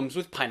problems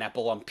with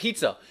pineapple on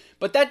pizza,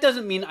 but that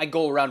doesn't mean I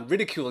go around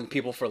ridiculing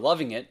people for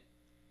loving it.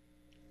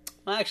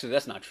 Well, actually,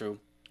 that's not true.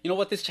 You know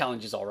what? This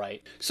challenge is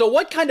alright. So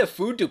what kind of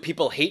food do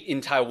people hate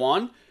in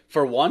Taiwan?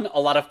 For one,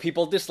 a lot of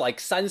people dislike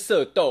sanse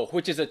dou,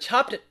 which is a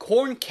chopped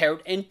corn,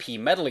 carrot, and pea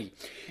medley.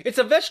 It's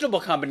a vegetable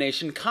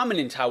combination common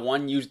in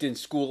Taiwan used in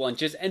school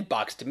lunches and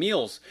boxed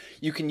meals.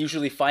 You can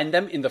usually find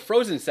them in the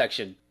frozen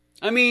section.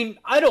 I mean,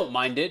 I don't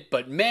mind it,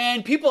 but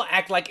man, people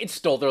act like it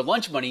stole their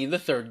lunch money in the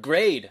 3rd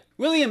grade.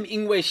 William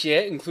Ingwei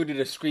Xie included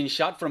a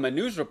screenshot from a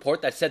news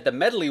report that said the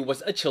medley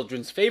was a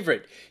children's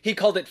favorite. He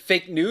called it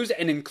fake news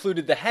and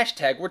included the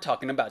hashtag we're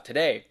talking about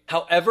today.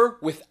 However,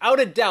 without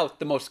a doubt,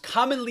 the most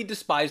commonly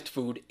despised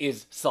food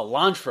is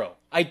cilantro.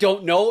 I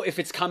don't know if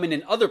it's common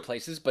in other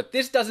places, but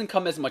this doesn't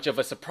come as much of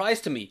a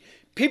surprise to me.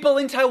 People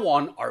in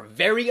Taiwan are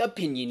very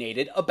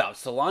opinionated about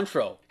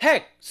cilantro.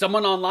 Heck,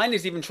 someone online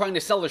is even trying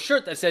to sell a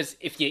shirt that says,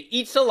 if you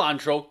eat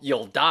cilantro,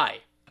 you'll die.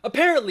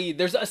 Apparently,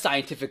 there's a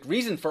scientific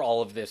reason for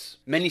all of this.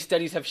 Many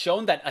studies have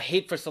shown that a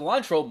hate for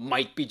cilantro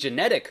might be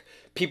genetic.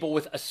 People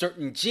with a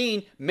certain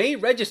gene may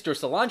register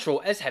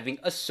cilantro as having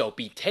a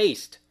soapy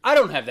taste. I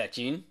don't have that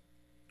gene.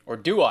 Or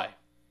do I?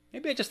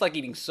 Maybe I just like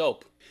eating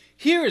soap.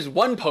 Here is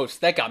one post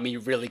that got me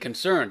really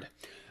concerned.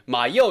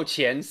 Ma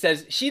Youqian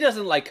says she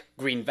doesn't like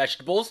green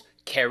vegetables,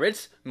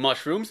 carrots,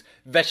 mushrooms,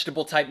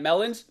 vegetable-type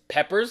melons,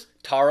 peppers,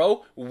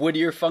 taro, wood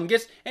ear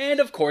fungus,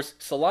 and of course,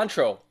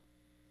 cilantro.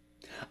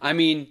 I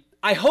mean,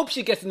 I hope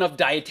she gets enough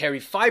dietary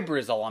fiber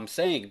is all I'm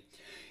saying.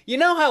 You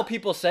know how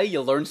people say you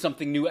learn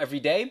something new every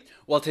day?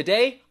 Well,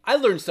 today, I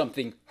learned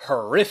something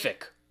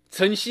horrific.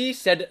 Chen Xi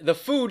said the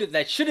food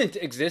that shouldn't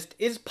exist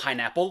is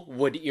pineapple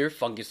wood ear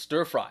fungus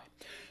stir fry.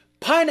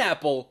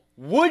 Pineapple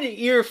wood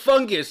ear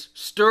fungus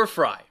stir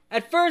fry.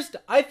 At first,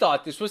 I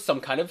thought this was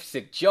some kind of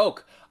sick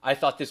joke. I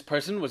thought this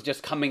person was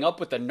just coming up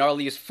with the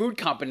gnarliest food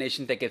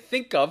combination they could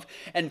think of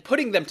and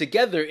putting them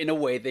together in a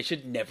way they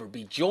should never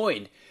be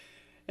joined.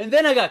 And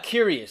then I got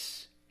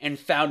curious and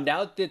found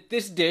out that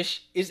this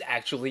dish is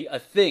actually a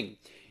thing.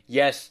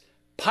 Yes,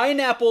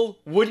 pineapple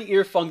wood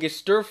ear fungus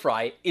stir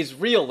fry is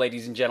real,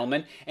 ladies and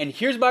gentlemen, and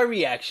here's my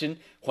reaction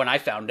when I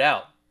found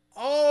out.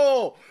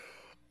 Oh,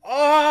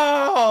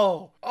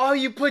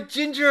 you put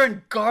ginger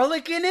and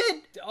garlic in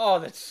it? Oh,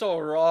 that's so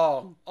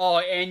wrong. Oh,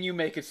 and you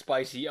make it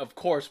spicy. Of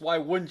course, why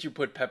wouldn't you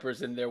put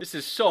peppers in there? This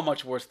is so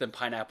much worse than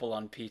pineapple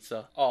on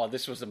pizza. Oh,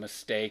 this was a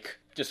mistake.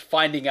 Just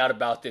finding out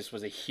about this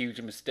was a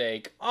huge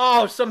mistake.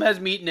 Oh, some has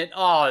meat in it.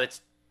 Oh,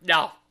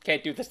 no,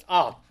 can't do this.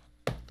 Oh.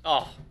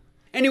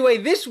 Anyway,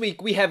 this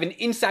week we have an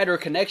insider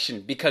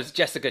connection because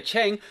Jessica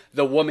Cheng,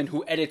 the woman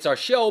who edits our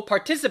show,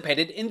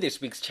 participated in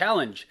this week's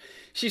challenge.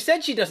 She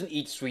said she doesn't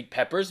eat sweet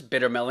peppers,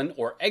 bittermelon,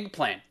 or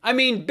eggplant. I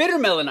mean,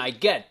 bittermelon I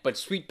get, but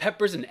sweet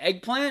peppers and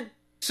eggplant?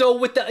 So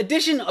with the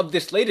addition of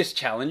this latest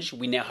challenge,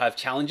 we now have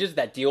challenges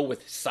that deal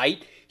with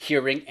sight,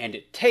 hearing,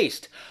 and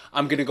taste.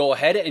 I'm gonna go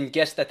ahead and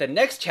guess that the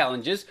next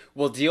challenges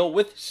will deal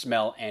with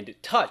smell and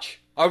touch.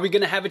 Are we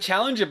gonna have a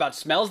challenge about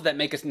smells that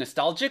make us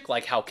nostalgic,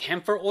 like how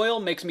camphor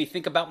oil makes me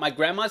think about my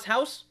grandma's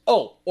house?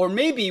 Oh, or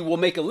maybe we'll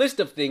make a list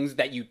of things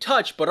that you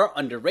touch but are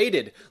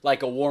underrated,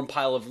 like a warm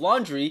pile of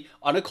laundry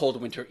on a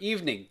cold winter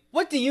evening.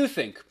 What do you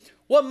think?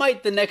 What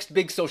might the next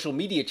big social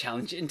media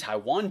challenge in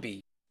Taiwan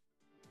be?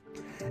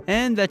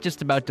 And that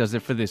just about does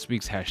it for this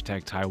week's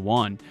Hashtag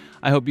Taiwan.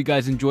 I hope you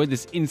guys enjoyed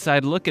this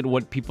inside look at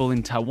what people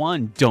in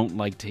Taiwan don't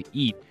like to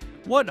eat.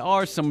 What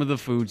are some of the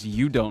foods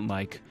you don't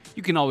like?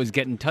 You can always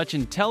get in touch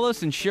and tell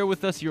us and share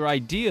with us your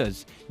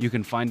ideas. You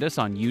can find us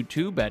on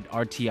YouTube at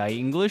RTI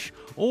English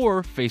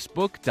or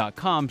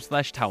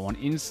Facebook.com/Taiwan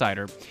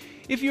Insider.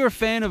 If you're a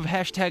fan of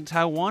Hashtag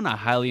Taiwan, I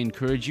highly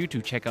encourage you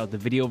to check out the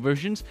video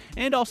versions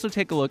and also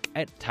take a look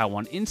at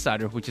Taiwan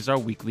Insider, which is our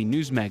weekly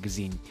news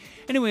magazine.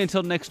 Anyway,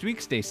 until next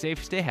week, stay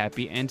safe, stay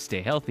happy, and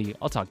stay healthy.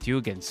 I'll talk to you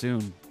again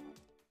soon.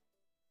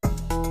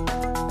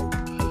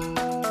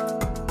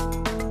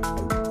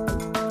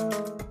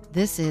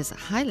 This is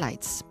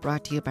Highlights,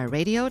 brought to you by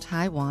Radio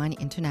Taiwan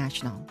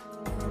International.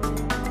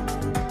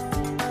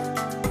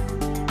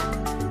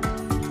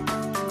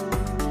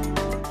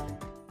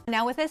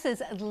 Now with us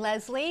is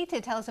Leslie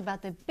to tell us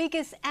about the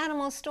biggest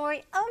animal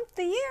story of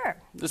the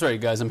year. That's right,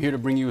 guys. I'm here to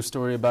bring you a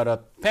story about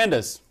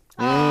pandas.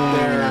 Oh,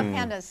 I love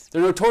pandas.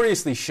 They're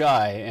notoriously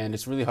shy, and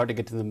it's really hard to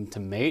get them to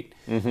mate.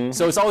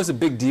 So it's always a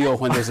big deal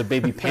when there's a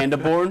baby panda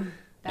born.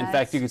 In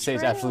fact, you could say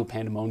it's absolute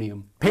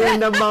pandemonium.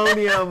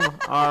 Pandemonium!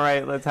 All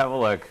right, let's have a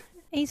look.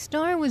 A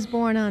star was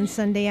born on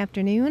Sunday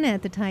afternoon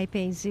at the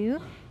Taipei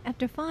Zoo.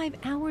 After 5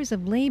 hours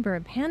of labor,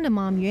 panda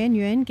mom Yuan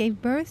Yuan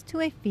gave birth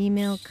to a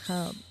female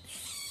cub.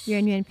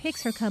 Yuan Yuan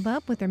picks her cub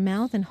up with her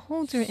mouth and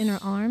holds her in her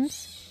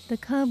arms. The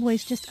cub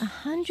weighs just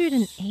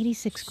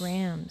 186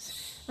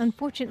 grams.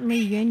 Unfortunately,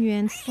 Yuan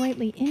Yuan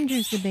slightly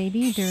injures the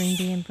baby during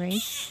the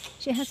embrace.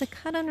 She has a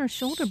cut on her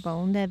shoulder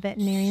bone that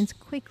veterinarians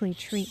quickly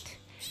treat.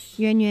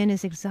 Yuan Yuan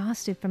is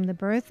exhausted from the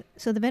birth,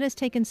 so the vet has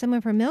taken some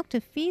of her milk to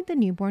feed the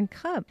newborn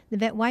cub. The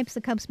vet wipes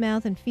the cub's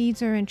mouth and feeds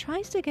her and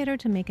tries to get her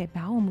to make a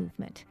bowel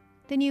movement.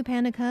 The new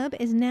panda cub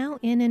is now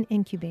in an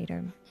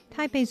incubator.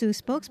 Taipei Zoo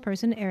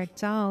spokesperson Eric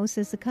Zhao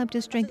says the cub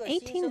just drank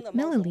 18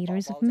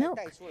 milliliters of milk.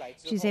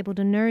 She's able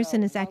to nurse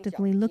and is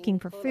actively looking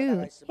for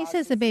food. He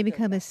says the baby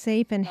cub is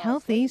safe and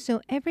healthy,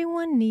 so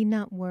everyone need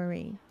not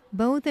worry.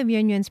 Both of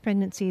Yuan Yuan's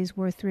pregnancies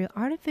were through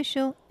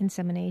artificial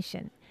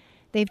insemination.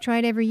 They've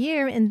tried every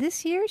year, and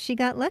this year she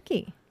got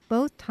lucky.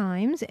 Both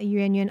times,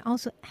 Yuan Yuan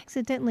also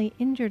accidentally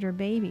injured her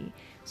baby,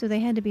 so they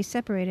had to be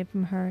separated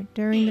from her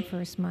during the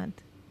first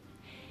month.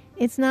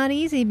 It's not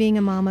easy being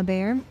a mama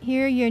bear.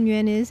 Here, Yuan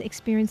Yuan is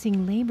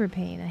experiencing labor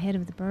pain ahead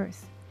of the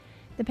birth.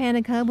 The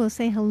panda cub will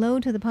say hello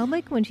to the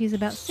public when she's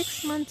about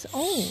 6 months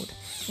old,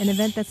 an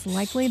event that's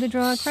likely to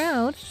draw a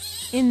crowd.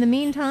 In the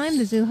meantime,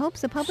 the zoo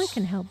hopes the public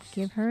can help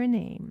give her a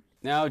name.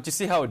 Now, did you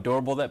see how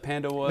adorable that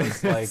panda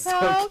was? Like,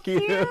 So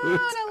cute! I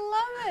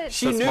love it!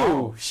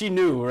 She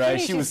knew,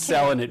 right? She was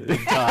selling it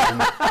big time.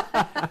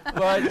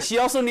 But she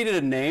also needed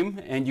a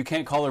name, and you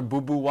can't call her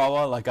Boo Boo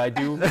Wawa like I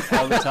do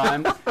all the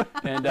time.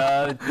 And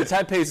the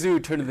Taipei Zoo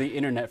turned to the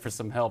internet for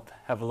some help.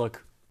 Have a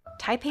look.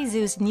 Taipei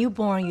Zoo's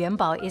newborn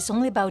Yuanbao is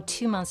only about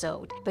 2 months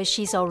old, but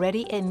she's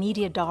already a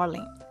media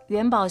darling.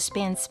 Yuanbao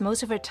spends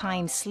most of her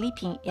time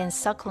sleeping and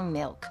suckling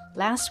milk.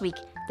 Last week,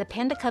 the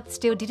panda cub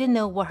still didn't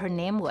know what her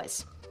name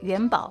was.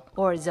 Yuanbao,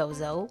 or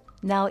Zozo.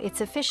 Now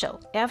it's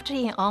official. After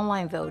an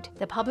online vote,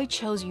 the public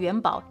chose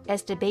Yuanbao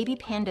as the baby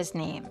panda's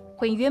name.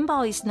 When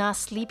Yuanbao is not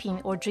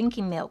sleeping or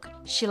drinking milk,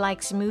 she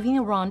likes moving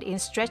around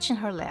and stretching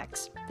her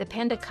legs. The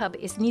panda cub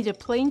is neither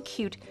playing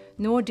cute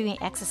nor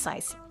doing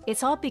exercise.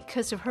 It's all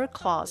because of her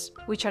claws,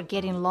 which are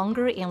getting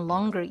longer and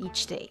longer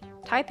each day.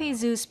 Taipei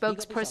Zoo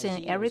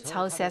spokesperson Eric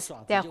Cao says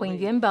that when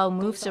Yuanbao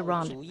moves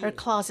around, her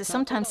claws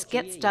sometimes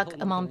get stuck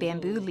among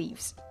bamboo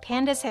leaves.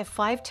 Pandas have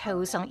 5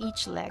 toes on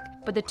each leg,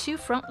 but the 2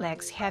 front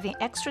legs have an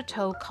extra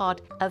toe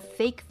called a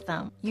fake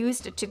thumb,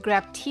 used to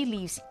grab tea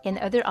leaves and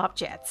other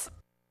objects.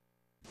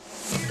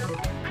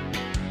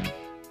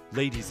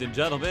 Ladies and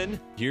gentlemen,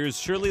 here's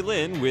Shirley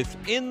Lin with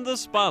In the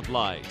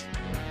Spotlight.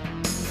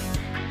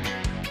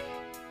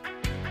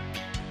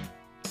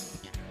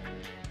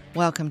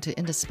 Welcome to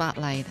In the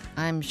Spotlight.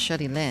 I'm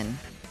Shirley Lin.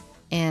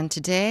 And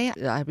today,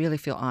 I really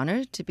feel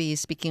honored to be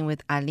speaking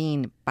with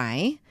Eileen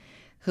Bai,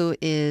 who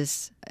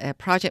is a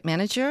project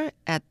manager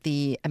at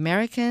the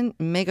American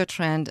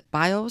Megatrend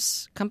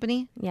Bios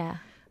company. Yeah.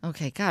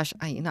 Okay, gosh,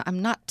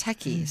 I'm not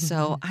techie,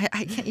 so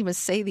I can't even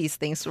say these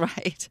things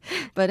right.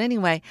 But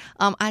anyway,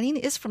 Eileen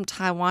is from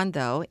Taiwan,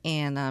 though,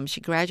 and she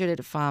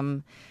graduated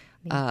from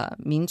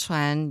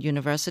Minchuan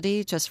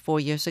University just 4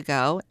 years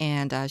ago,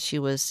 and she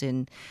was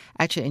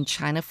actually in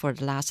China for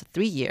the last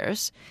 3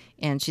 years,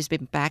 and she's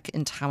been back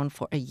in Taiwan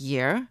for a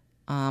year,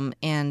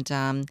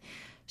 and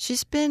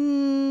she's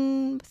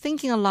been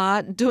thinking a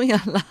lot, doing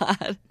a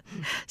lot.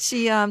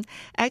 She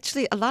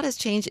actually, a lot has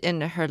changed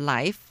in her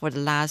life for the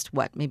last,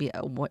 maybe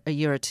a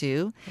year or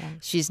two. Yeah.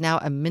 She's now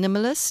a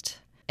minimalist,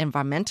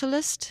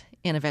 environmentalist,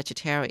 and a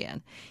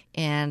vegetarian.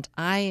 And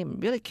I'm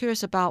really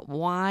curious about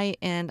why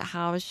and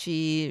how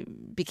she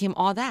became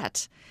all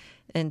that.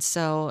 And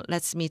so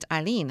let's meet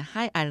Eileen.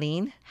 Hi,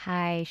 Eileen.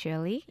 Hi,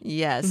 Shirley.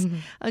 Yes.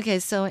 Okay,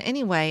 so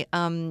anyway,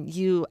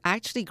 you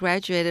actually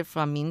graduated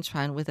from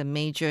Minchuan with a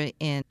major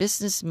in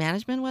business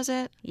management, was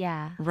it?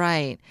 Yeah.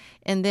 Right.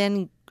 And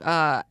then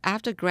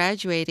after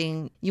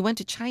graduating, you went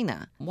to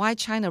China. Why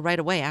China right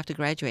away after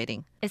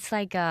graduating? It's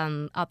like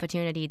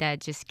opportunity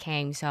that just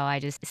came, so I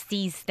just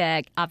seized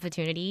the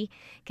opportunity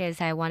because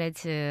I wanted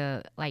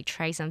to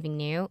try something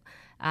new.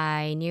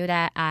 I knew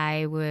that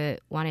I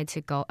wanted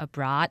to go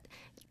abroad.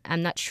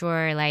 I'm not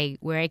sure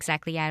where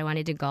exactly I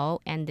wanted to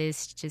go, and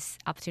this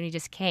opportunity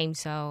just came,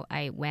 so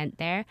I went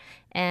there,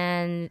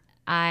 and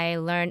I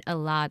learned a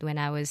lot when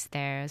I was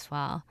there as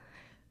well.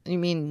 You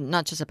mean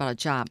not just about a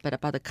job, but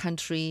about the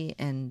country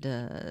and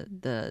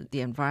the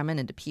environment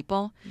and the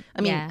people?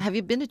 I mean, Have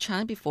you been to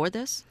China before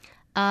this?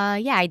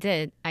 Yeah, I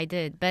did,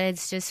 but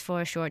it's just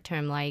for a short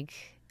term,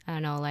 I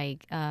don't know,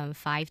 like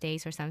 5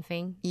 days or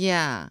something.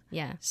 Yeah.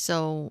 Yeah.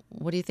 So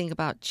what do you think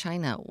about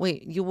China?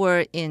 Wait, you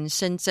were in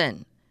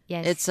Shenzhen.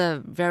 Yes. It's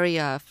a very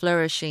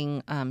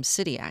flourishing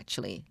city,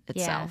 actually,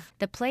 itself. Yeah.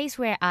 The place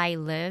where I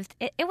lived,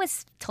 it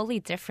was totally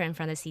different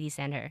from the city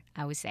center,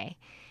 I would say.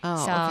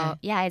 Oh, So, okay.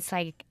 yeah, it's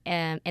like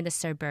in the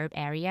suburb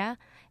area.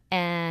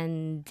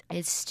 And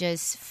it's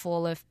just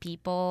full of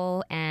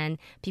people and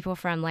people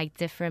from like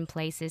different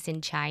places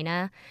in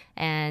China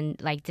and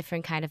like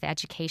different kind of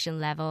education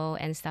level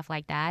and stuff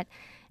like that.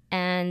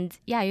 And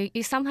yeah,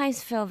 you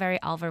sometimes feel very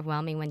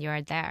overwhelming when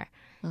you're there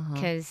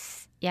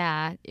because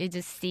yeah, you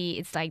just see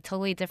it's like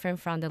totally different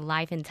from the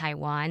life in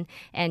Taiwan,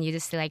 and you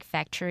just see like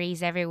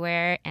factories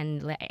everywhere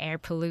and like, air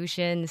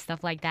pollution and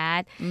stuff like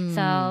that.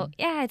 So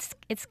yeah,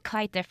 it's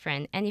quite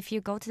different. And if you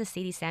go to the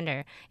city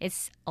center,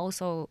 it's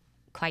also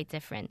quite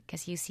different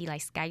because you see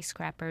like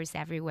skyscrapers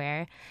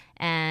everywhere,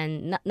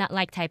 and not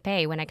like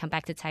Taipei. When I come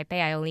back to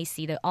Taipei, I only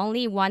see the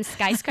only one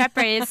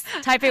skyscraper is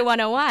Taipei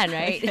 101,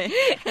 right?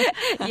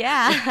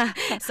 Yeah.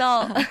 So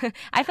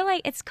I feel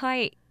like it's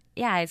quite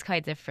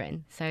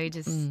different. So you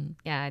just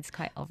it's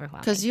quite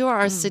overwhelming. Because you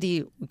are a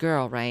city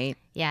girl, right?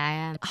 Yeah, I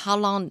am. How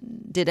long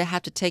did it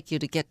have to take you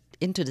to get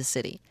into the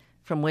city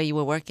from where you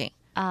were working?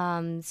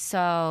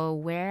 So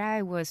where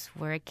I was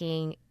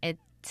working, it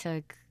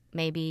took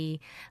maybe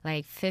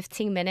like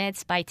 15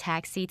 minutes by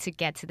taxi to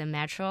get to the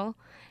metro.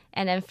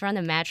 And then from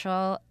the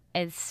metro,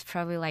 it's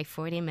probably like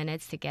 40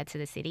 minutes to get to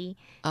the city.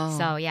 Oh.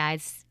 So yeah,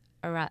 it's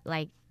around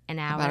like an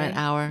hour. About an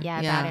hour? Yeah,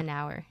 Yeah. about an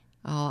hour.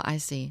 Oh, I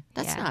see.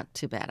 That's Yeah. not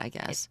too bad, I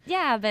guess.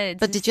 Yeah, but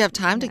But did you have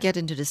time to get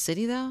into the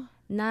city, though?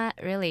 Not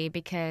really,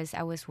 because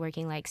I was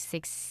working like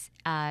 6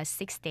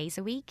 days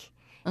a week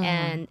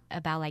and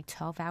about like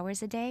 12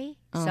 hours a day.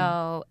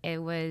 So it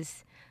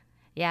was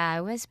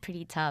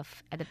pretty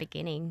tough at the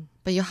beginning.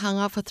 But you hung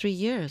out for 3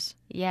 years.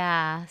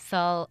 Yeah,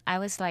 so I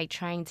was like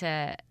trying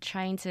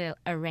to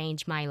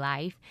arrange my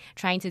life,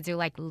 trying to do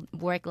like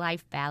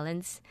work-life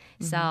balance.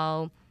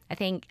 So I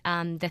think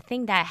the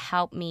thing that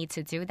helped me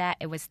to do that,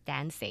 it was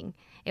dancing.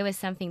 It was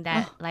something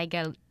that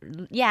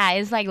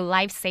it's like a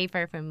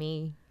lifesaver for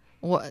me.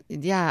 Well,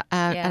 yeah,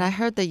 and I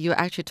heard that you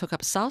actually took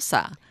up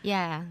salsa.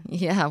 Yeah.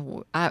 Yeah.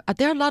 Are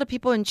there a lot of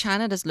people in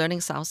China that's learning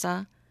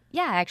salsa?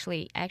 Yeah,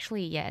 actually,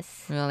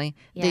 yes. Really?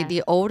 Yeah.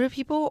 The older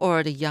people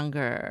or the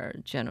younger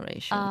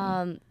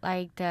generation?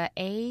 Like the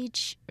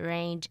age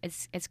range,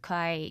 it's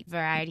quite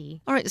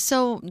variety. All right,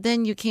 so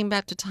then you came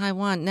back to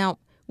Taiwan. Now,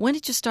 when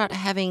did you start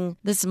having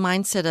this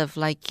mindset of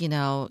like,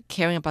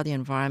 caring about the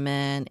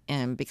environment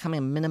and becoming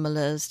a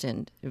minimalist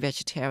and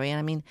vegetarian?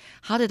 I mean,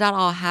 how did that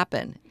all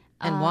happen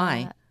and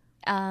why?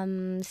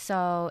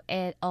 So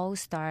it all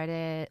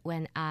started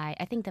when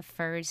I think the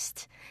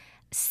first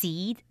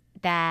seed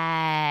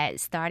that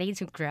started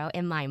to grow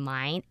in my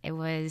mind, it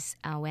was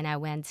when I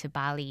went to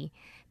Bali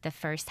the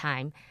first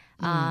time.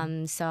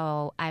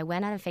 So I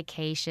went on a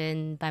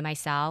vacation by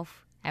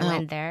myself. I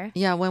went there.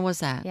 Yeah, when was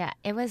that? Yeah,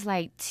 it was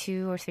like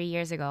 2 or 3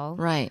 years ago.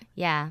 Right.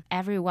 Yeah,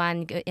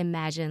 everyone could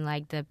imagine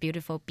like the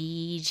beautiful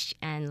beach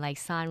and like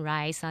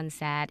sunrise,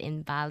 sunset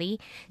in Bali.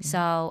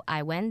 So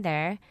I went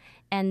there.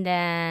 And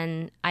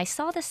then I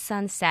saw the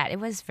sunset. It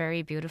was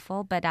very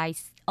beautiful, but I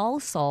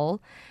also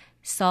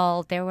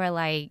saw there were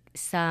like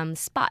some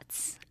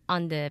spots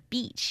on the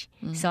beach.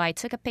 So I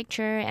took a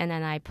picture and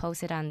then I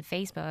posted on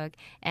Facebook,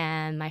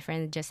 and my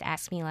friend just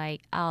asked me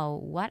like, "Oh,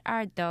 what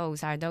are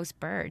those? Are those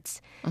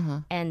birds?"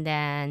 And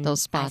then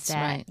Those spots, I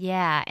said, right.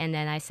 Yeah, and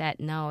then I said,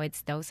 "No,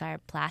 those are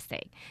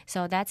plastic."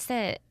 So that's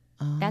the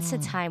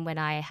time when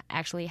I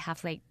actually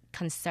have like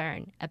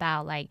concern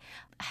about like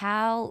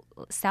how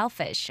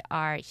selfish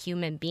are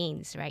human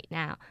beings right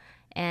now.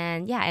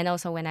 And yeah, and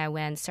also when I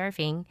went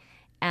surfing,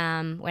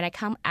 when I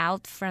come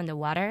out from the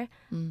water,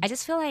 I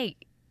just feel like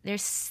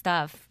there's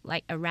stuff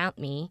like around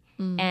me,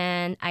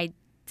 and I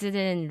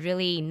didn't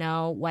really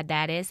know what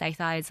that is. I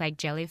thought it's like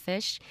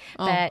jellyfish,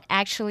 but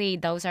actually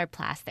those are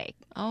plastic.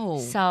 Oh.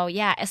 So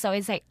yeah, so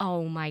it's like,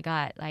 oh my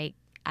God, like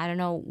I don't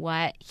know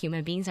what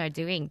human beings are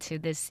doing to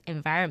this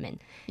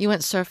environment. You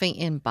went surfing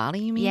in Bali,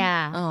 you mean?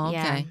 Yeah. Oh, okay.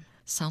 Yeah.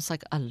 Sounds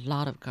like a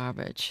lot of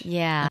garbage.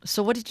 Yeah.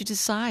 So what did you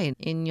decide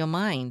in your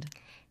mind?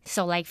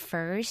 So like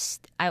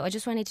first, I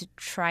just wanted to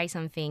try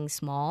something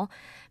small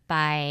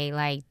by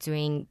like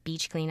doing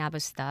beach cleanup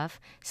of stuff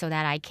so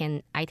that I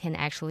can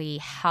actually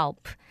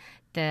help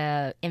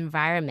the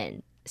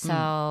environment.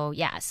 So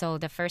yeah, so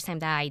the first time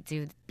that I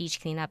do beach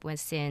cleanup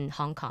was in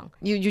Hong Kong.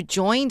 You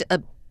joined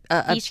a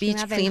beach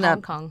cleanup in cleanup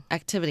Hong Kong.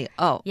 activity.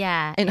 Oh.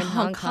 Yeah, In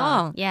Hong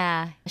Kong.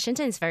 Yeah,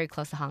 Shenzhen is very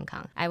close to Hong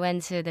Kong. I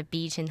went to the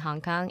beach in Hong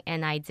Kong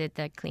and I did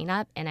the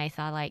cleanup, and I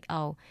thought like,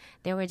 oh,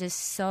 there were just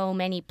so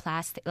many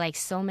plastic, like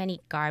so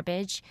many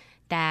garbage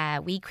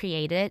that we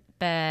created,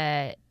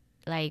 but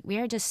like we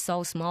are just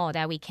so small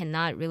that we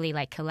cannot really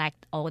like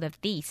collect all of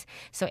these.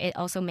 So it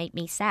also made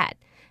me sad.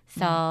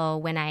 So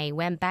when I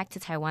went back to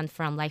Taiwan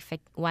from like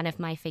one of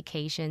my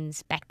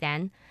vacations back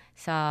then,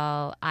 so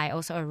I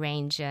also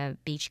arranged a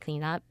beach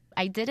cleanup.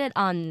 I did it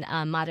on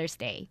Mother's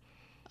Day.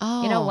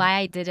 Oh. You know why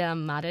I did it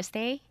on Mother's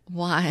Day?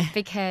 Why?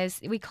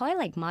 Because we call it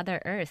like Mother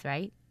Earth,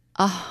 right?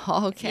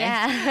 Oh, okay.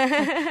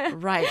 Yeah.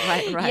 Right.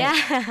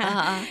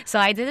 Yeah. So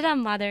I did it on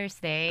Mother's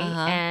Day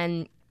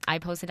and I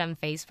posted on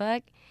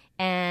Facebook.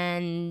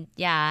 And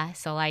yeah,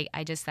 so like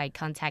I just like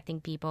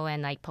contacting people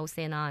and like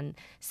posting on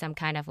some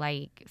kind of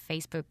like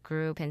Facebook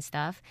group and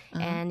stuff.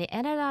 And it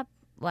ended up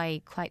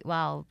like quite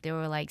well. There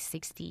were like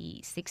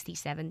 60,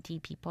 70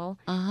 people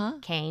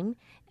came,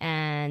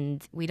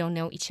 and we don't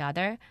know each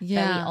other. But we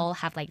all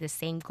have like the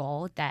same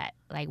goal that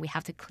like we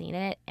have to clean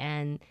it.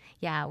 And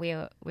yeah,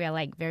 we're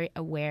like very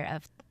aware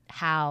of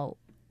how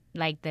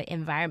like the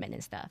environment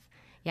and stuff.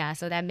 Yeah,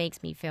 so that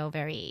makes me feel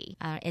very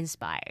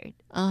inspired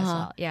as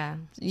well. Yeah.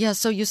 Yeah,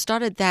 so you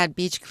started that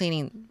beach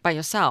cleaning by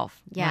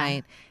yourself,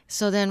 right?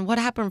 So then what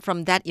happened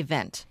from that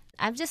event?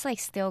 I'm just like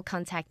still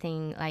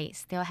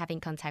having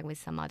contact with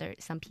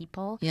some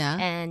people. Yeah.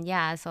 And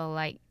yeah, so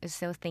like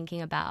still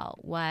thinking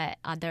about what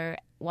other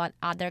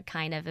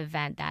kind of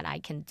event that I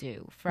can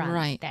do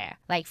from there.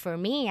 Like for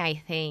me, I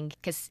think,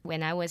 because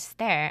when I was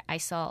there, I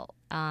saw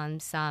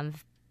some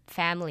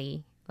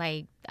family,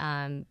 like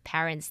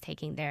parents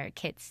taking their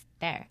kids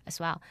there as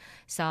well.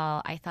 So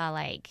I thought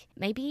like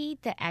maybe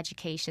the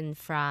education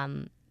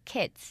from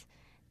kids,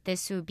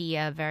 this would be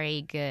a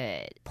very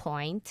good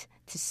point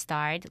to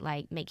start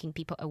like making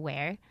people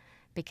aware,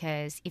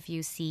 because if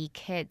you see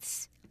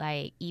kids,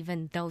 like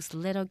even those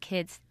little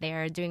kids, they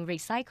are doing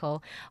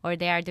recycle or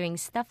they are doing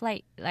stuff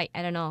like I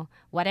don't know,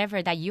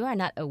 whatever that you are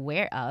not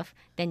aware of,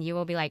 then you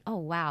will be like, oh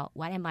wow,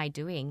 what am I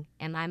doing?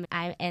 And I'm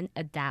an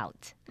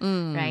adult,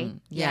 right?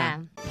 Yeah.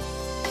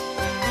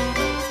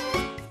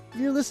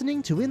 You're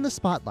listening to In the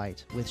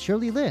Spotlight with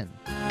Shirley Lin.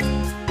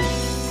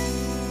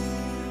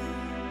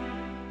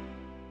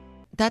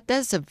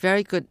 That's a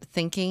very good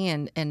thinking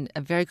and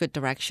a very good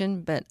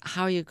direction, but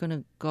how are you going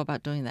to go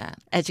about doing that?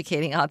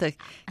 Educating other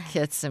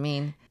kids, I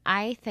mean.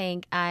 I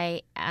think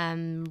right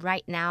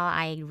now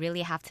I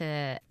really have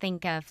to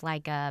think of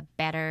like a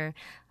better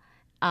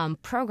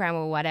program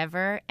or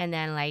whatever, and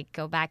then like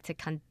go back to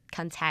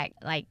contact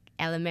like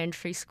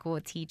elementary school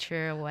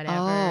teacher or whatever.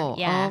 Oh,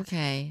 yeah.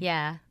 Okay.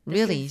 Yeah.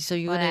 Really? So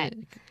you're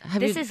going to...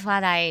 This is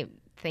what I'm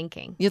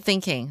thinking. You're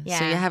thinking? Yeah.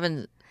 So you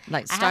haven't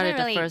like started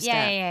the first step?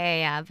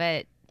 Yeah.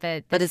 But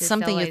it's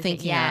something you're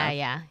thinking of.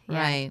 Yeah.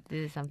 Right.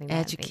 This is something that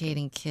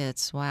Educating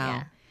kids. Wow.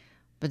 Yeah.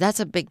 But that's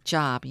a big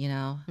job, you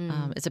know.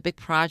 It's a big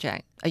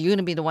project. Are you going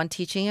to be the one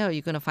teaching it, or are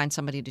you going to find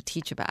somebody to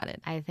teach about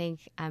it? I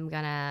think I'm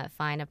going to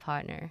find a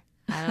partner.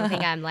 I don't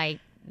think I'm like...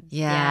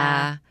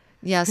 Yeah.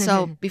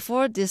 So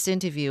before this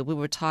interview, we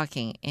were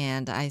talking,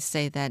 and I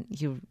say that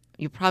you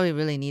probably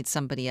really need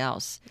somebody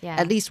else,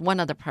 at least one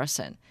other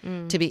person,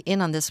 to be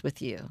in on this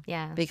with you.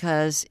 Yeah.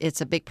 Because it's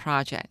a big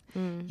project.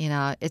 You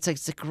know, it's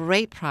a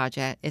great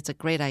project. It's a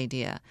great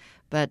idea.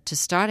 But to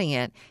starting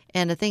it,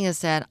 and the thing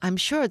is that I'm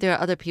sure there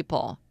are other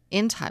people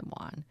in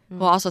Taiwan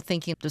who are also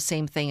thinking the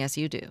same thing as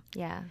you do.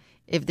 Yeah.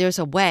 If there's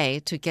a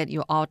way to get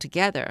you all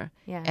together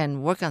Yeah.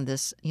 and work on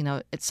this, you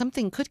know,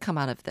 something could come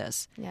out of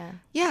this. Yeah.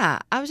 Yeah,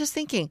 I was just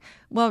thinking,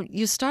 well,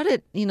 you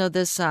started, you know,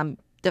 this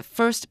the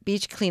first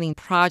beach cleaning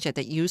project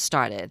that you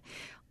started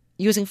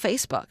using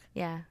Facebook.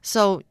 Yeah.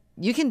 So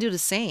you can do the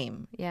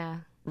same, Yeah.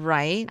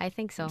 right? I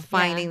think so.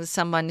 Finding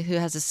someone who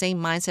has the same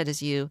mindset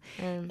as you,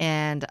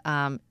 and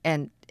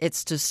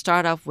it's to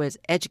start off with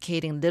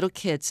educating little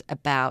kids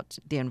about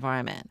the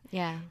environment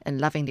Yeah. and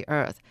loving the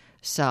earth.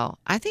 So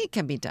I think it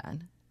can be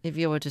done if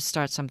you were to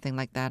start something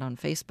like that on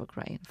Facebook,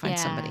 right? Find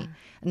somebody,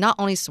 not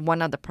only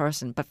one other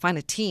person, but find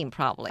a team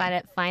probably.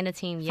 Find a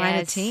team. Yes.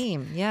 Find a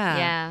team, yeah.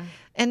 Yeah.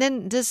 And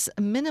then this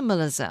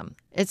minimalism.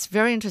 It's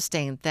very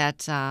interesting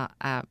that,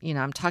 you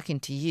know, I'm talking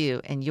to you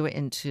and you're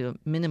into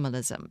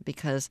minimalism,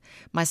 because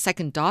my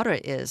second daughter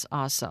is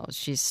also.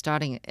 She's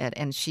starting it,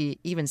 and she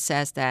even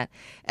says that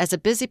as a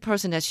busy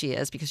person that she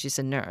is, because she's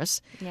a nurse,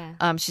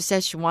 she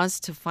says she wants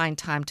to find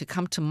time to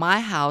come to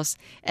my house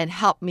and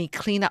help me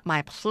clean up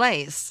my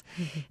place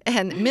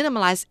and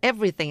minimalize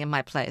everything in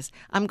my place.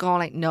 I'm going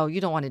like, no,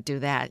 you don't want to do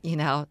that. You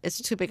know,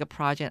 it's too big a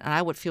project. And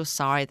I would feel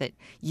sorry that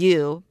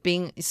you,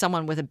 being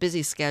someone with a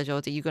busy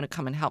schedule, that you're going to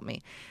come and help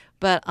me.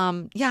 But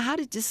how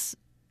did this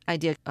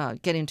idea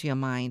get into your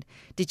mind?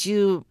 Did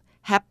you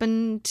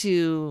happen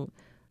to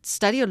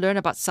study or learn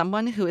about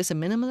someone who is a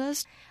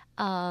minimalist?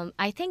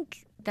 I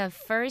think the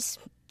first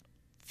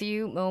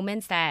few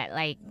moments that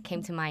like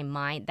came to my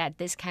mind, that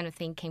this kind of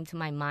thing came to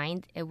my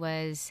mind, it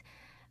was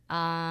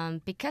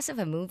because of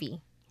a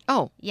movie.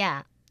 Oh,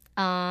 yeah.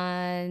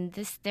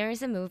 There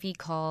is a movie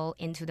called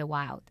Into the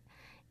Wild,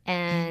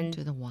 and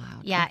Into the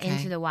Wild. Yeah, okay.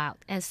 Into the Wild,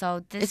 and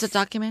so this. It's a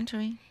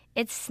documentary.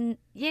 It's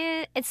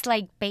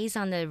like based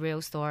on the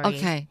real story.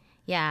 Okay.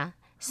 Yeah.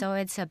 So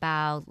it's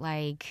about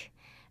like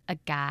a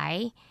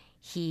guy.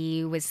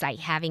 He was like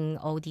having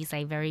all these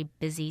like very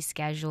busy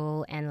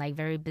schedule and like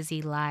very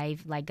busy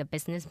life, like a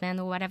businessman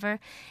or whatever.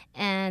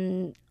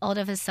 And all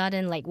of a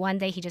sudden, like one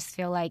day he just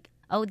feel like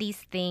all these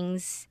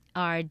things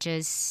are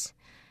just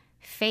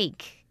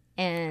fake.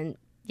 And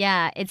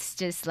yeah, it's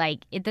just like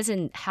it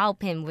doesn't help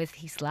him with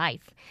his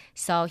life.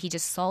 So he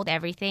just sold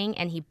everything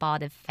and he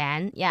bought a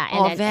van. Yeah,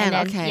 and a van,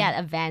 and okay. Yeah,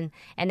 a van.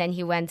 And then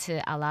he went to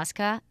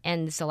Alaska,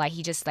 and so like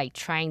he just like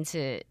trying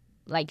to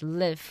like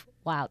live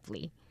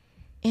wildly.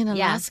 In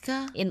Yeah, Alaska?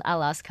 in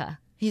Alaska.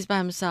 He's by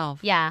himself.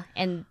 Yeah,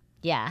 and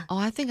yeah. Oh,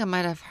 I think I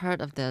might have heard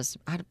of this.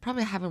 I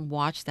probably haven't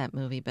watched that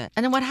movie, but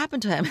and then what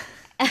happened to him?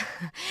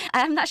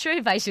 I'm not sure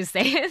if I should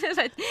say it,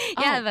 but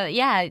but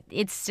yeah,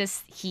 it's just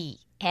he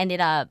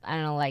ended up, I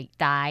don't know, like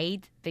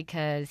died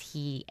because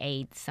he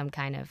ate some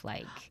kind of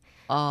like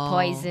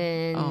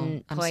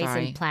poison I'm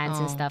sorry. plants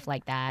and stuff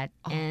like that.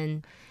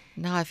 And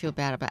Now I feel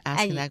bad about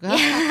asking that.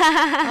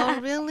 yeah.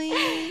 Oh,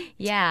 really?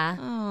 Yeah.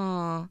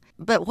 Oh,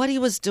 but what he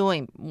was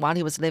doing while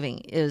he was living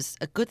is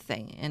a good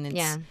thing, and it's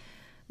Yeah.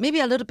 maybe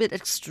a little bit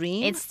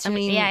extreme. It's I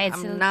mean,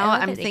 it's now a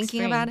little I'm bit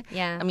thinking extreme. about it.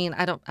 Yeah. I mean,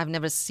 I've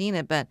never seen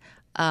it, but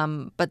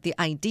the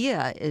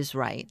idea is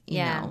right. You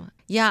Yeah. know?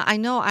 Yeah, I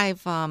know.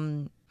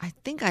 I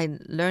think I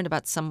learned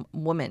about some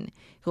woman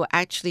who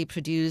actually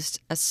produced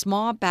a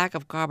small bag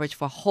of garbage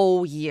for a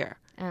whole year.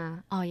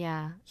 Oh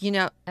yeah. You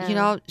know,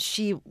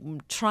 she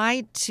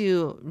tried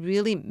to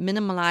really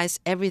minimalize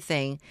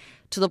everything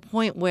to the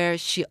point where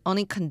she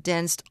only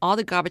condensed all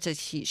the garbage that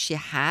she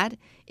had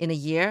in a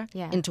year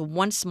Yeah. into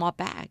one small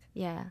bag.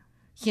 Yeah.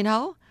 You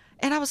know?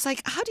 And I was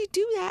like, how do you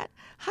do that?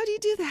 How do you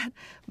do that?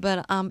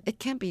 But it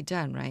can be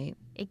done, right?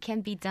 It can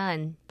be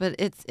done. But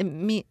it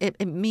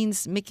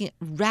means making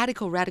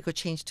radical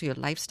change to your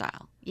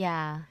lifestyle.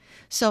 Yeah.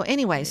 So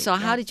anyway, so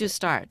how did you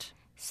start?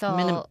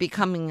 So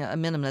Becoming a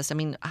minimalist. I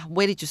mean,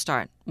 where did you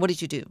start? What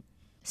did you do?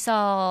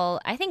 so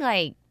I think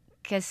like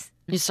because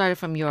You started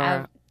from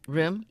your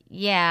room?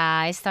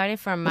 yeah, I started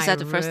from my Was that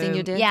the first thing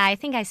you room. did? Yeah, I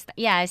think I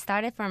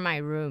started from my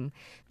room.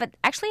 But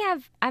actually,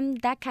 I'm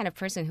that kind of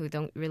person who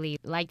don't really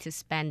like to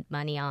spend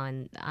money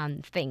on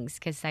things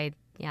because I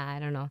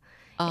don't know.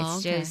 Oh,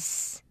 It's okay.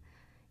 just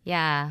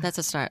yeah. That's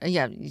a start.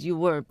 Yeah,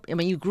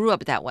 you grew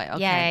up that way.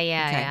 Okay.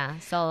 Yeah. Okay.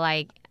 So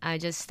like I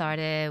just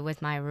started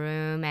with my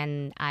room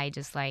and I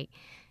just like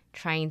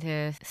trying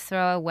to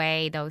throw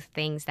away those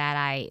things that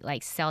I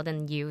like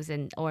seldom use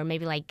or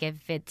maybe like give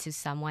it to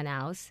someone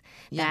else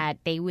that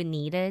they would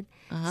need it.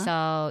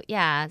 So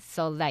yeah,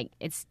 so like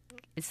it's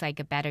like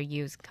a better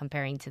use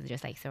comparing to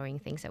just like throwing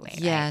things away.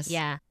 Right? Yes.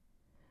 Yeah.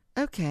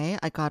 Okay,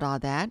 I got all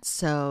that.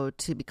 So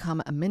to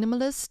become a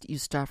minimalist, you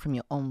start from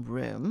your own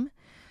room.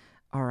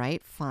 All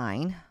right,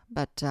 fine.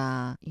 But,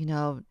 trying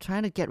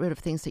to get rid of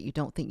things that you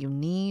don't think you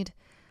need,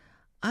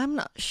 I'm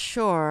not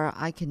sure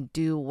I can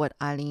do what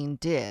Eileen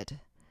did.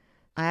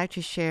 I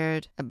actually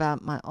shared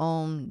about my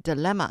own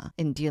dilemma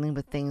in dealing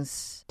with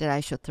things that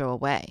I should throw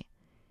away.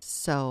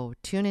 So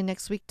tune in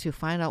next week to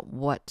find out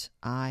what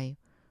I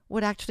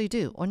would actually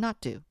do or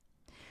not do.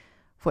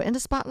 For In the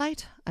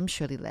Spotlight, I'm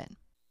Shirley Lin.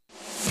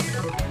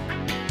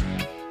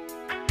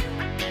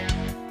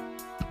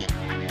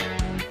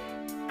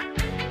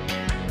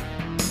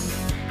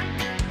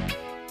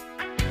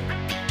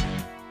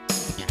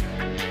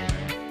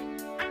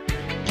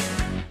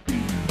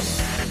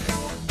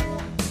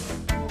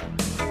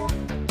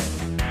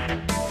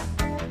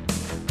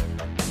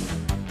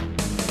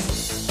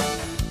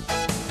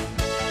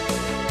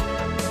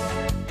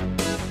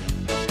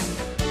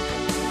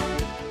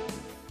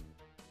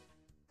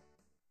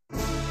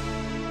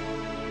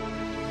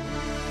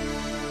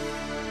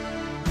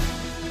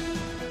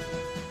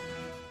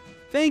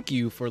 Thank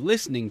you for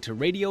listening to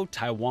Radio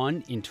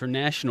Taiwan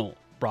International,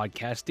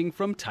 broadcasting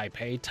from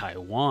Taipei,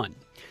 Taiwan.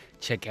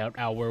 Check out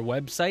our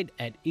website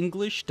at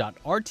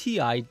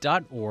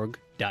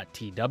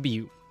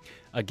english.rti.org.tw.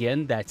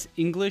 Again, that's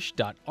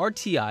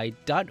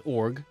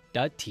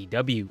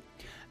english.rti.org.tw.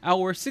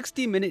 Our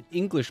 60-minute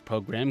English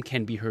program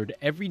can be heard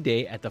every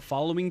day at the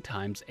following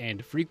times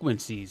and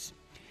frequencies.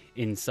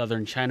 In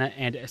southern China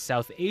and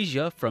South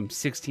Asia from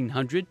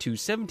 1600 to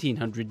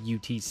 1700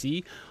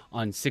 UTC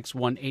on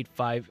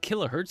 6185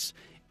 kHz.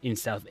 In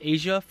South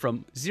Asia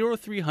from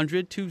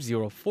 0300 to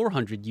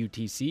 0400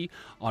 UTC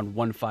on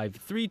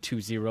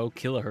 15320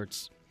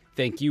 kHz.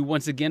 Thank you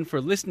once again for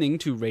listening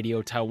to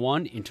Radio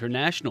Taiwan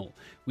International.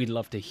 We'd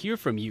love to hear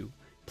from you.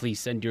 Please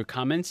send your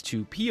comments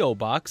to P.O.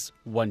 Box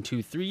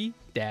 123-199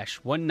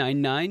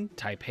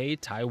 Taipei,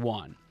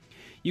 Taiwan.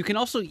 You can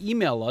also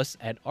email us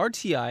at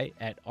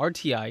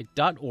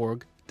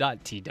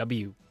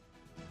rti@rti.org.tw.